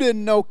 if you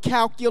didn't know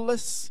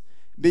calculus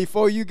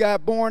before you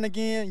got born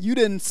again, you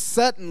didn't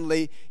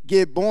suddenly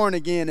get born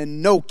again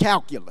and know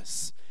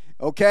calculus.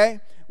 Okay?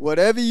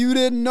 Whatever you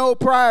didn't know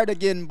prior to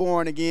getting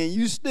born again,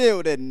 you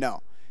still didn't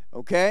know.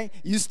 Okay?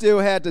 You still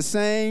had the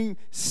same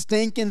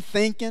stinking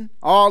thinking,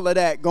 all of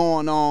that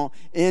going on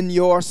in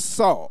your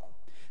soul.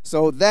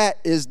 So that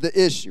is the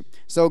issue.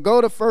 So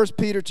go to 1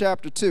 Peter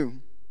chapter 2.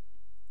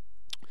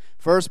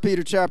 1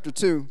 Peter chapter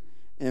 2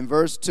 and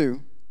verse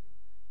 2.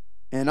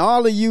 And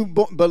all of you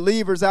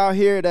believers out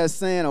here that's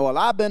saying, oh, well,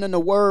 I've been in the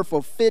Word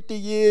for 50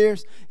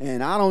 years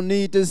and I don't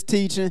need this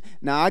teaching.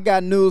 Now, I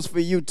got news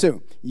for you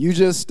too. You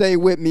just stay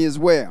with me as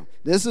well.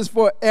 This is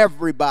for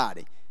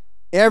everybody.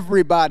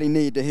 Everybody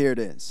need to hear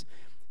this.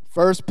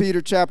 1 Peter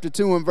chapter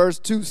 2 and verse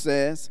 2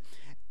 says,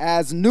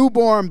 as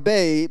newborn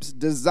babes,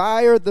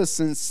 desire the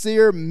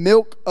sincere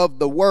milk of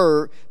the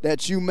Word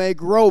that you may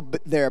grow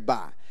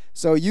thereby.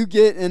 So you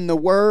get in the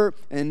Word,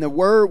 and the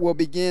Word will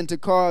begin to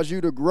cause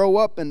you to grow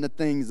up in the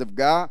things of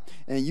God.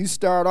 And you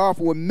start off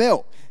with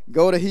milk.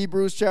 Go to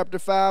Hebrews chapter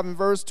 5 and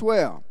verse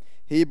 12.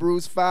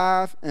 Hebrews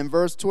 5 and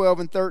verse 12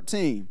 and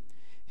 13.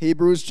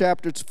 Hebrews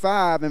chapter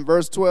 5 and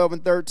verse 12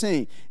 and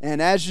 13.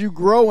 And as you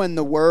grow in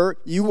the Word,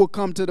 you will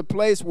come to the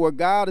place where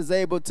God is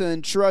able to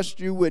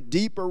entrust you with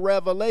deeper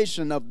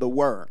revelation of the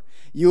Word.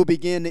 You'll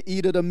begin to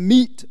eat of the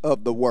meat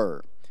of the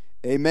Word.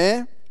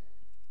 Amen?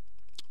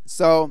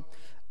 So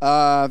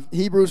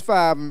Hebrews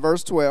 5 and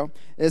verse 12,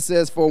 it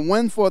says, for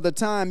when for the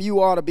time you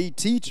ought to be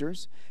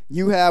teachers,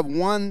 you have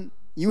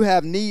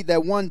need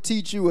that one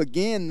teach you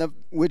again,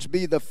 which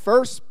be the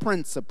first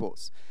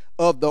principles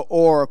of the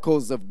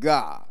oracles of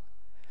God.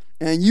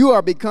 And you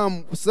are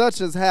become such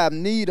as have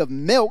need of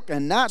milk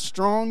and not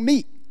strong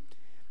meat.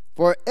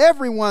 For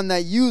everyone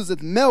that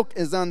useth milk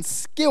is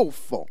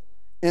unskillful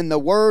in the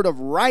word of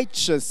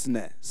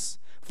righteousness,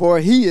 for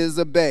he is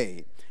a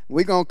babe.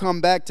 We're going to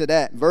come back to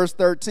that. Verse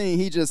 13,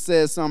 he just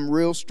says something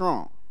real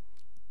strong.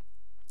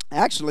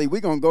 Actually,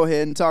 we're going to go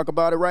ahead and talk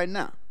about it right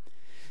now.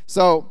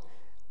 So,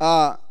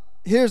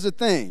 here's the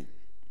thing.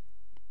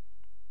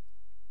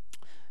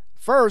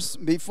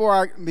 First, before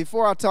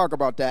I talk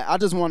about that, I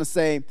just want to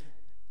say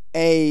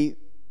a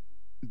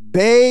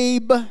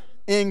babe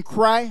in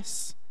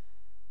Christ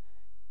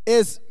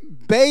is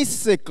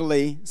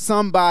basically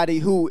somebody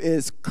who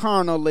is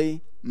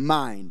carnally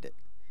minded.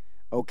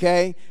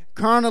 Okay?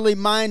 Carnally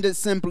minded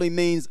simply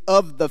means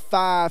of the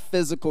five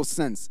physical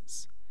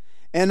senses.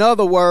 In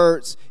other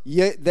words,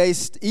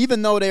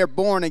 even though they're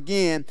born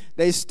again,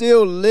 they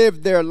still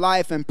live their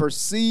life and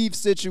perceive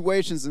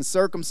situations and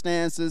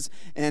circumstances,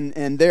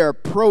 and their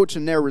approach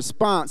and their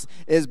response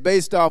is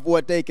based off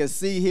what they can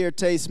see, hear,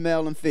 taste,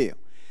 smell, and feel.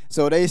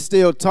 So they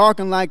still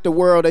talking like the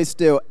world, they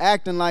still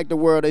acting like the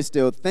world, they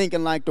still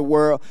thinking like the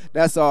world.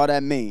 That's all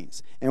that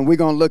means. And we're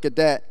going to look at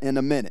that in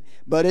a minute.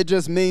 But it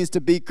just means to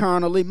be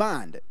carnally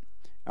minded.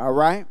 All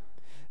right?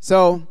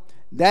 So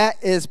that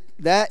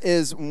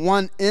is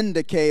one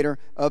indicator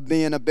of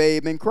being a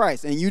babe in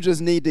Christ. And you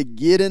just need to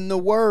get in the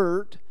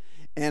Word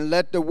and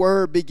let the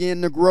Word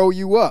begin to grow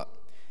you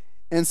up.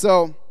 And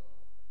so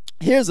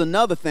here's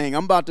another thing.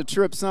 I'm about to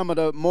trip some of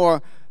the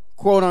more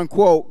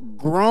quote-unquote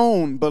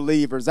grown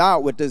believers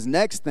out with this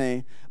next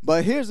thing.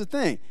 But here's the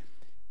thing.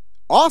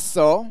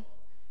 Also,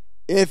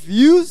 if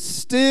you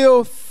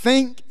still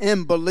think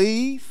and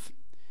believe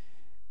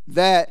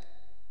that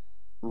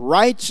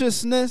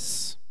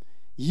righteousness,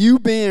 you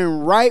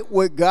being right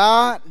with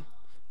God,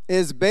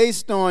 is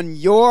based on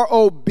your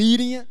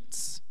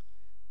obedience,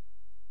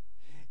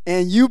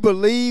 and you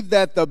believe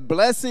that the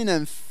blessing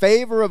and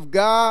favor of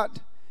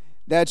God,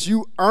 that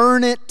you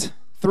earn it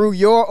through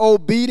your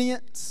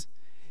obedience,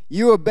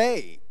 you're a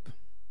babe.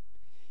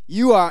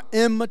 You are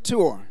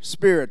immature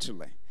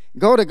spiritually.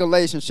 Go to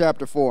Galatians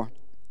chapter 4,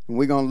 and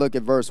we're going to look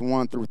at verse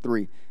 1 through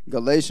 3.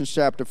 Galatians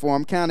chapter 4.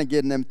 I'm kind of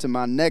getting them to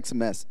my next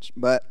message,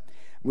 but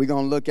we're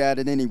going to look at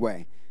it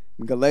anyway.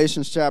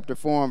 Galatians chapter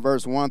 4 and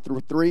verse 1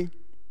 through 3.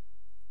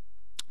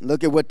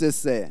 Look at what this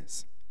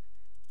says.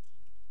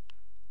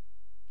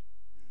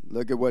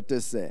 Look at what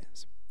this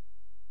says.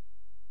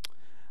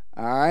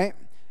 All right.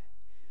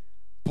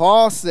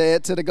 Paul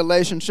said to the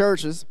Galatian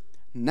churches,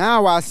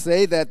 now I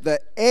say that the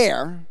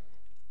heir,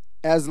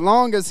 as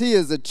long as he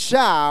is a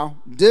child,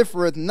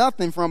 differeth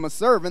nothing from a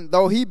servant,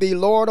 though he be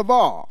Lord of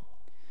all.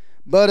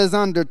 but is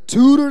under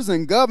tutors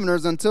and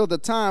governors until the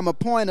time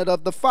appointed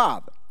of the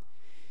Father.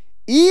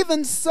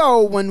 Even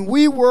so, when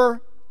we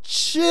were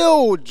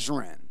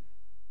children,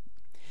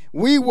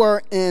 we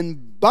were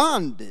in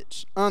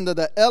bondage under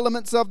the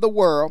elements of the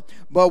world,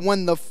 but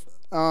when the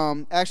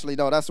actually,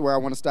 no, that's where I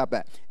want to stop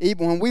at.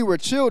 Even when we were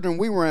children,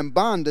 we were in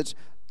bondage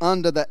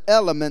under the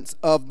elements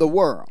of the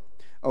world.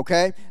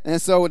 Okay?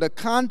 And so the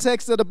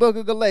context of the book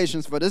of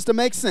Galatians, for this to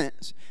make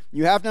sense,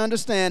 you have to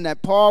understand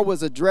that Paul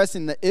was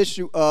addressing the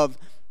issue of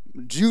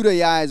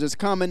Judaizers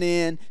coming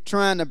in,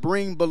 trying to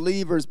bring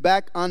believers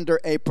back under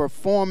a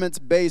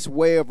performance-based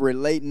way of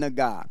relating to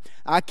God.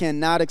 I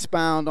cannot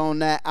expound on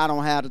that. I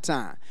don't have the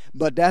time.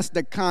 But that's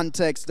the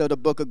context of the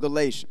book of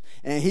Galatians.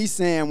 And he's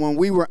saying when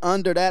we were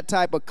under that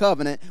type of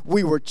covenant,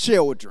 we were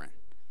children,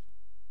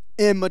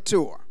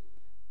 immature.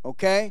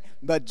 Okay?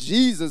 But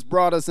Jesus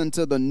brought us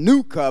into the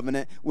new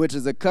covenant, which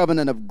is a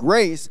covenant of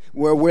grace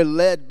where we're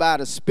led by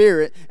the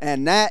Spirit,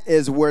 and that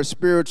is where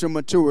spiritual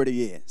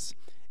maturity is.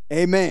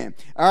 Amen.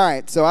 All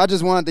right, so I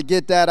just wanted to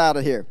get that out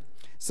of here.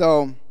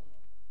 So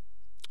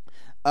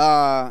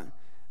I'm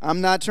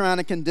not trying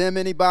to condemn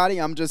anybody.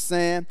 I'm just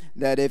saying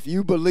that if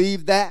you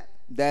believe that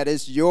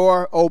it's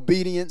your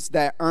obedience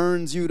that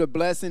earns you the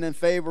blessing and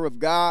favor of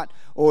God,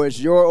 or it's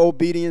your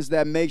obedience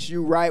that makes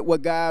you right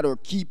with God or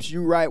keeps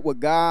you right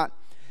with God,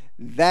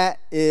 that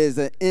is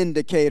an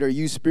indicator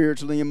you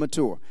spiritually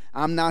immature.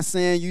 I'm not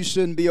saying you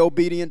shouldn't be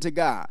obedient to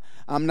God.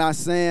 I'm not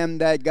saying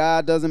that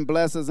God doesn't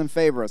bless us and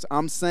favor us.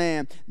 I'm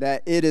saying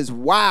that it is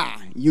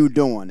why you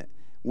doing it.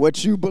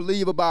 What you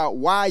believe about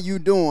why you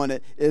doing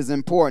it is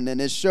important, and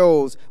it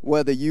shows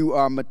whether you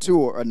are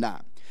mature or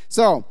not.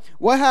 So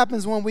what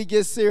happens when we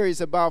get serious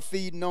about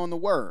feeding on the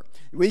word?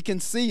 We can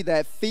see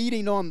that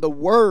feeding on the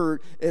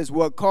word is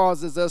what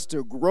causes us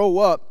to grow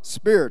up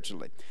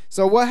spiritually.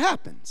 So what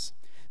happens?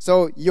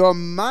 So your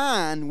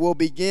mind will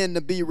begin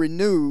to be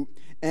renewed,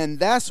 and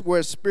that's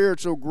where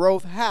spiritual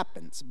growth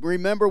happens.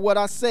 Remember what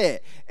I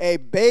said. A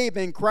babe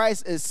in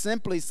Christ is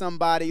simply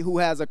somebody who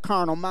has a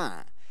carnal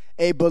mind,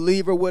 a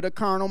believer with a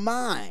carnal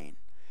mind.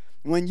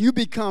 When you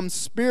become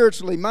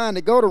spiritually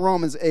minded, go to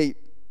Romans 8,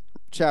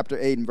 chapter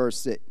 8 and verse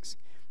 6.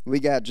 We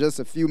got just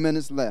a few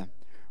minutes left.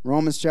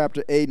 Romans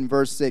chapter 8 and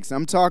verse 6.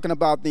 I'm talking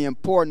about the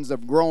importance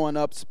of growing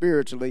up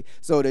spiritually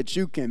so that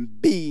you can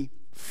be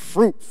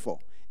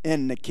fruitful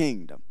in the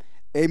kingdom.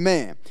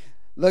 Amen.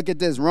 Look at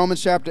this.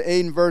 Romans chapter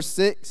 8 and verse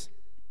 6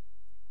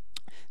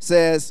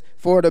 says,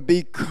 "For to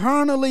be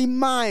carnally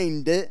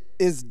minded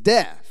is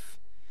death,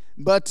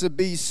 but to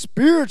be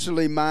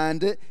spiritually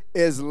minded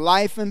is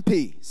life and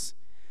peace."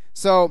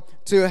 So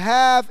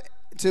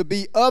to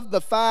be of the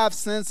five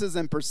senses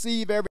and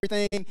perceive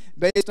everything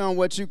based on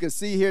what you can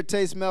see, hear,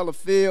 taste, smell, or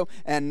feel,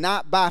 and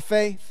not by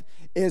faith,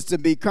 is to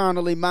be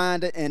carnally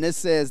minded, and it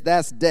says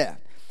that's death.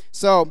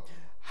 So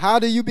how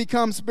do you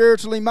become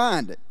spiritually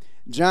minded?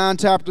 John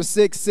chapter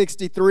 6,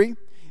 63,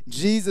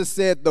 Jesus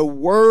said, "The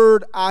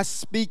word I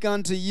speak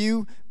unto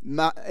you,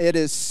 it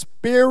is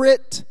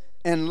spirit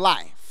and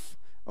life."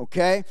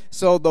 Okay?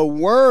 So the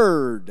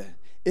word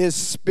is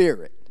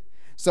spirit.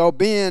 So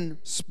being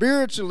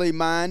spiritually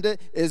minded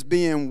is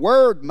being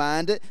word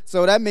minded.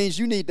 So that means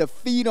you need to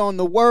feed on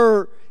the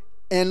word,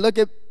 and look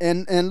at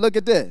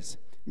this.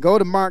 Go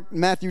to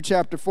Matthew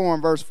chapter 4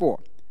 and verse 4.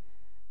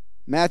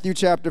 Matthew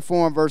chapter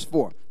 4 and verse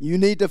 4. You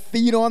need to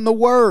feed on the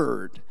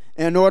word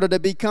in order to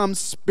become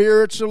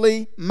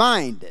spiritually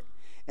minded.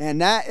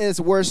 And that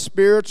is where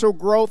spiritual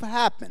growth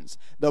happens.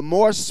 The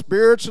more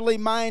spiritually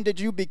minded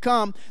you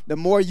become, the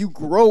more you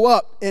grow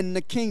up in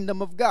the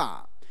kingdom of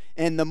God,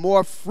 and the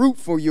more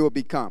fruitful you'll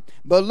become.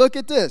 But look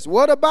at this.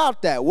 What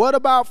about that? What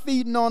about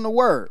feeding on the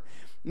word?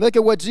 Look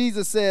at what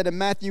Jesus said in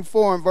Matthew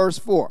 4 and verse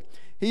 4.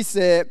 He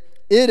said,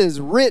 "It is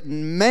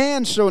written,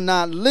 man shall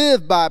not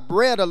live by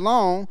bread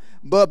alone,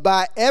 but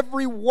by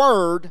every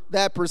word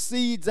that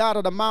proceeds out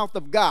of the mouth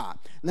of God."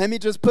 Let me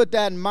just put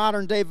that in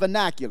modern day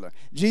vernacular.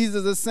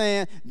 Jesus is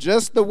saying,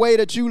 just the way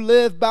that you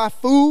live by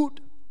food,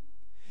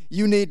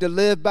 you need to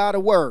live by the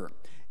word.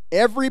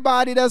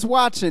 Everybody that's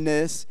watching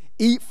this,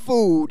 eat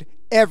food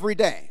every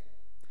day,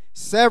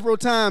 several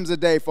times a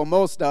day for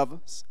most of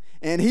us.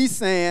 And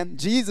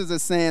Jesus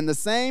is saying, the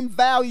same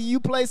value you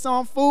place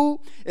on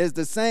food is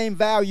the same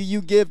value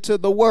you give to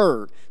the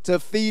word, to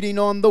feeding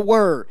on the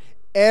word.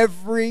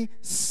 Every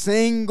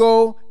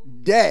single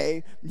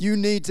day, you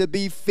need to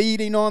be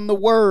feeding on the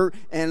word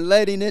and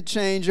letting it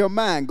change your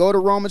mind. Go to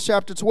Romans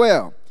chapter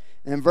 12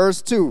 and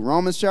verse 2.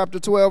 Romans chapter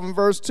 12 and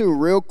verse 2,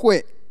 real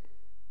quick.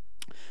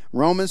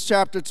 Romans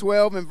chapter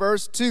 12 and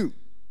verse 2.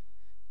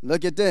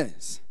 Look at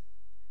this.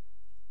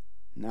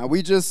 Now,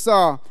 we just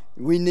saw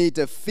we need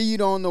to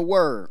feed on the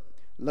word.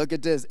 Look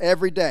at this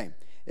every day.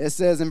 It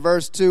says in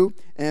verse 2,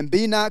 "And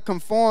be not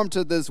conformed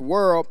to this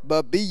world,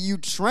 but be you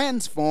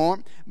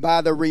transformed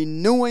by the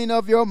renewing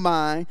of your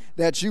mind,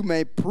 that you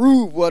may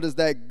prove what is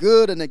that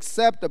good and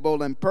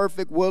acceptable and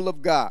perfect will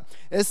of God."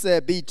 It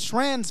said, be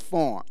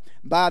transformed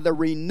by the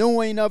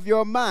renewing of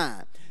your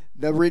mind.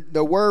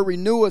 The word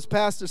renew, as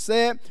Pastor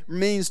said,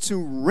 means to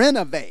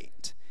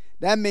renovate.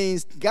 That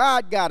means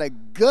God got to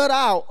gut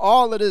out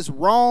all of this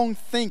wrong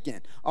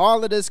thinking,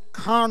 all of this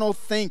carnal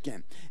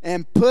thinking,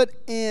 and put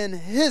in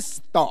his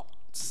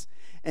thoughts.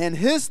 And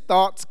his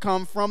thoughts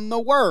come from the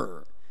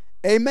word.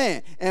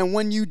 Amen. And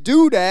when you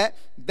do that,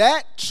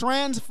 that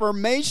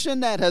transformation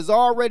that has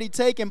already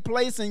taken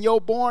place in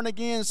your born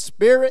again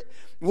spirit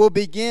will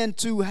begin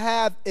to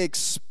have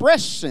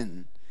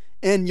expression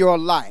in your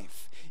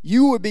life.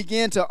 You will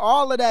begin to,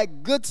 all of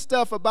that good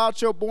stuff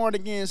about your born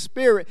again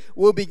spirit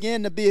will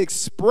begin to be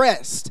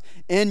expressed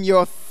in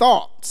your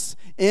thoughts,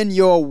 in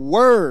your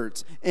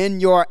words, in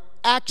your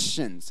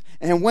actions.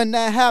 And when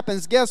that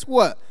happens, guess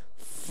what?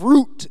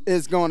 Fruit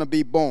is going to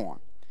be born.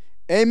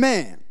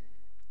 Amen.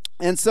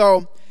 And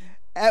so,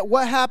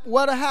 what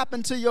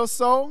happened to your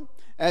soul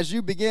as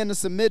you begin to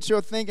submit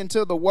your thinking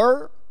to the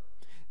word?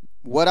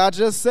 What I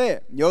just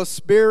said, your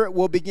spirit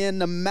will begin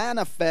to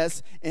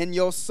manifest in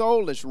your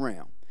soulish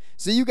realm.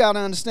 So you got to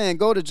understand,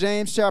 go to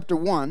James chapter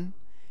 1.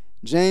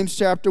 James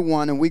chapter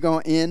 1, and we're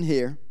going to end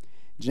here.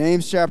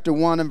 James chapter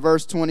 1 and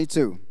verse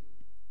 22.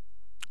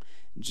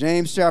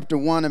 James chapter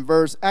 1 and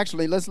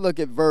let's look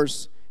at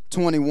verse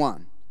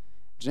 21.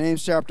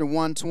 James chapter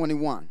 1,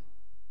 21.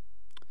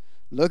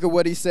 Look at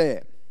what he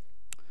said.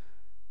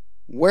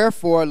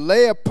 Wherefore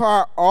lay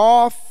apart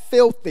all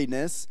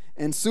filthiness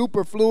and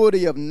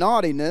superfluity of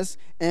naughtiness,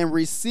 and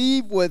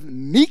receive with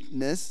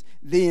meekness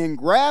the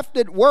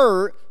engrafted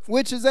word,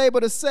 which is able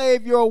to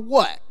save your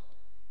what?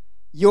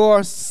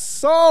 Your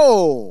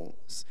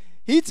souls.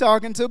 He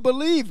talking to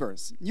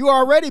believers. You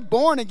already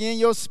born again,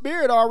 your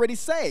spirit already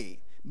saved,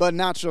 but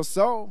not your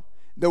soul.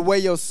 The way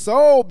your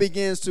soul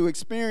begins to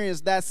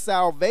experience that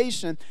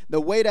salvation,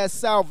 the way that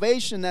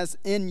salvation that's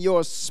in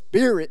your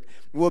spirit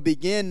will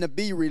begin to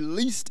be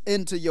released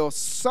into your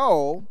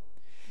soul,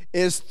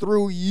 is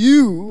through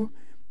you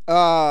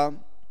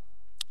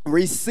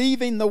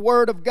receiving the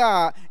word of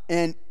God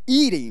and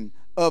eating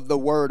of the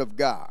word of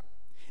God.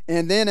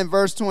 And then in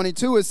verse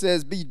 22 it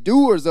says, be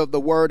doers of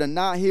the word and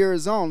not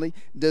hearers only,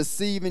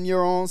 deceiving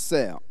your own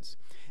selves.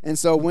 And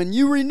so when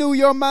you renew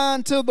your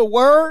mind to the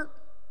word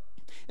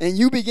and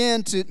you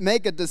begin to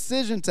make a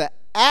decision to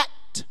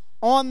act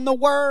on the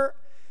word,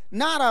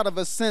 not out of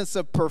a sense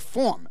of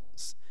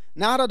performance,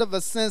 not out of a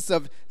sense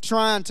of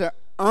trying to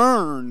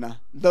earn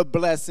the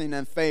blessing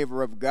and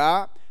favor of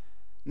God,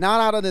 not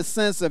out of the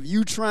sense of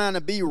you trying to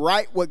be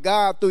right with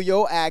God through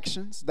your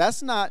actions.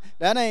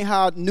 That ain't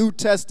how New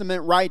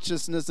Testament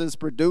righteousness is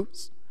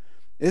produced.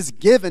 It's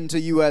given to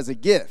you as a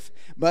gift.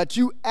 But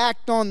you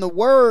act on the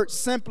word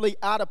simply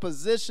out of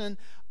position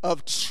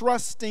of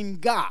trusting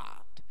God.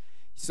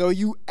 So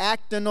you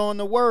acting on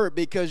the word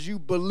because you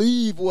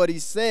believe what he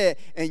said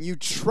and you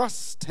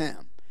trust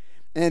him.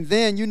 And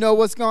then you know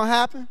what's going to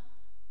happen?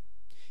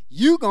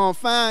 You're going to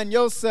find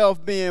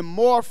yourself being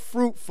more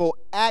fruitful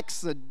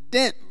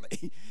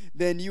accidentally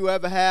than you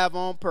ever have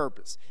on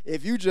purpose.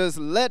 If you just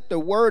let the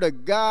word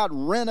of God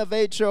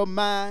renovate your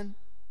mind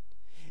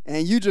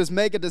and you just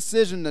make a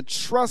decision to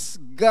trust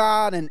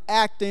God and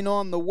acting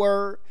on the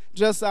word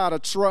just out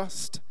of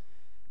trust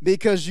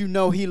because you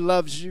know he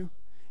loves you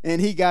and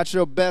he got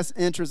your best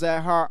interests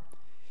at heart,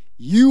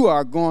 you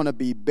are going to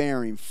be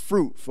bearing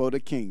fruit for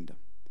the kingdom.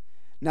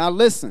 Now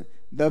listen.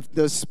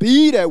 The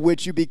speed at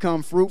which you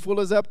become fruitful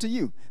is up to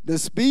you. The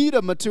speed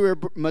of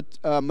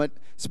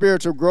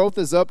spiritual growth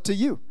is up to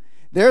you.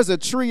 There's a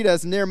tree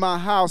that's near my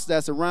house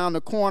that's around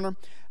the corner.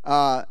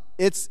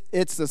 It's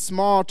a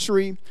small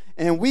tree,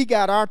 and we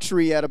got our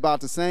tree at about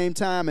the same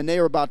time, and they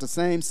were about the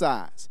same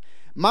size.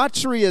 My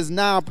tree is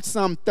now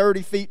some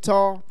 30 feet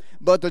tall,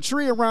 but the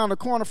tree around the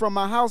corner from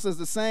my house is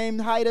the same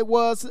height it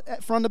was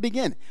from the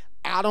beginning.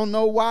 I don't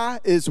know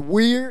why. It's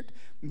weird,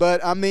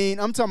 but I mean,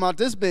 I'm talking about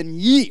this been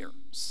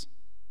years.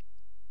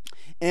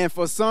 And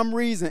for some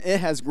reason, it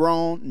has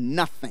grown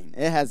nothing.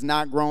 It has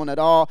not grown at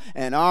all.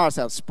 And ours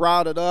have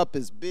sprouted up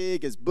as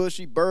big as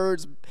bushy,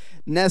 birds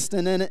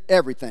nesting in it,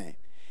 everything.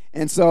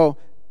 And so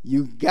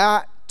you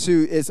got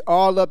to, it's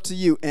all up to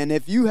you. And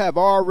if you have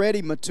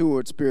already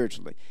matured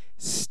spiritually,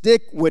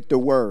 stick with the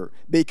word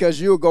because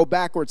you'll go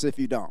backwards if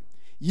you don't.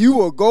 You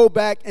will go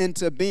back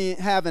into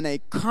having a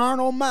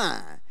carnal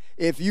mind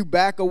if you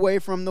back away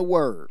from the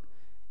word.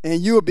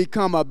 And you will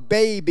become a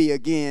baby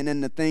again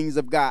in the things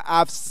of God.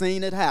 I've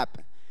seen it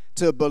happen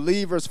to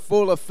believers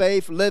full of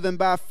faith, living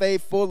by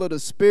faith, full of the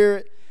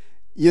Spirit,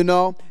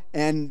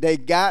 and they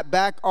got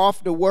back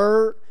off the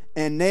word,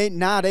 and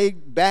now they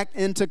back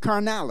into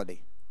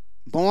carnality.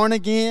 Born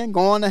again,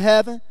 going to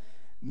heaven,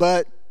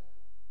 but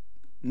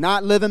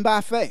not living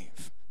by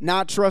faith,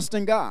 not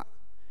trusting God.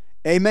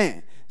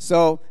 Amen.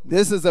 So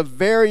this is a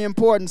very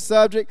important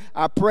subject.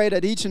 I pray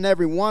that each and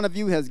every one of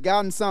you has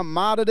gotten something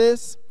out of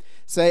this.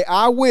 Say,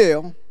 I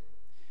will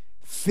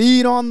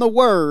feed on the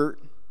word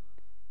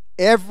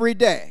every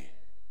day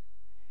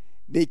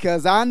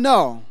because I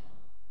know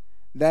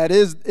that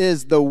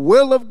is the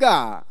will of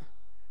God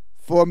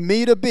for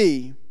me to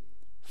be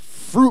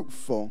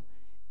fruitful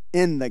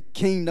in the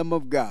kingdom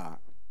of God.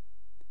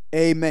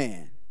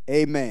 Amen.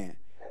 Amen.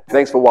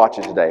 Thanks for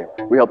watching today.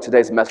 We hope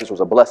today's message was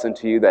a blessing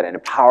to you, that it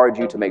empowered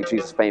you to make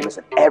Jesus famous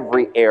in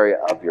every area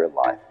of your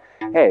life.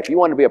 Hey, if you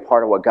want to be a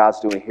part of what God's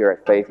doing here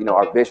at Faith,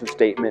 our vision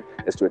statement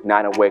is to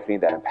ignite awakening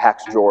that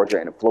impacts Georgia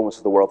and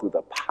influences the world through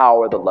the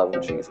power of the love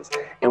of Jesus.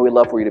 And we'd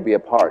love for you to be a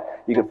part.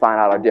 You can find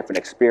out our different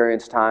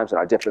experience times and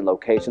our different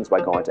locations by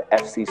going to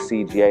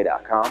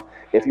fccga.com.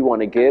 If you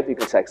want to give, you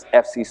can text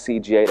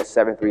FCCGA to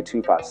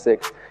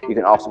 73256. You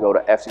can also go to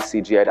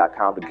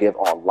fccga.com to give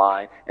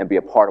online and be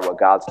a part of what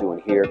God's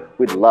doing here.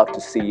 We'd love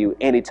to see you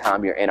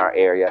anytime you're in our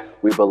area.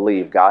 We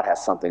believe God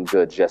has something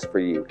good just for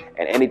you.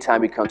 And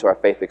anytime you come to our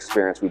faith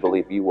experience, we believe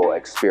you will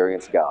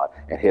experience God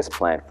and His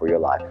plan for your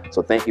life.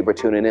 So thank you for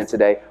tuning in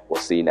today.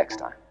 We'll see you next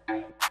time.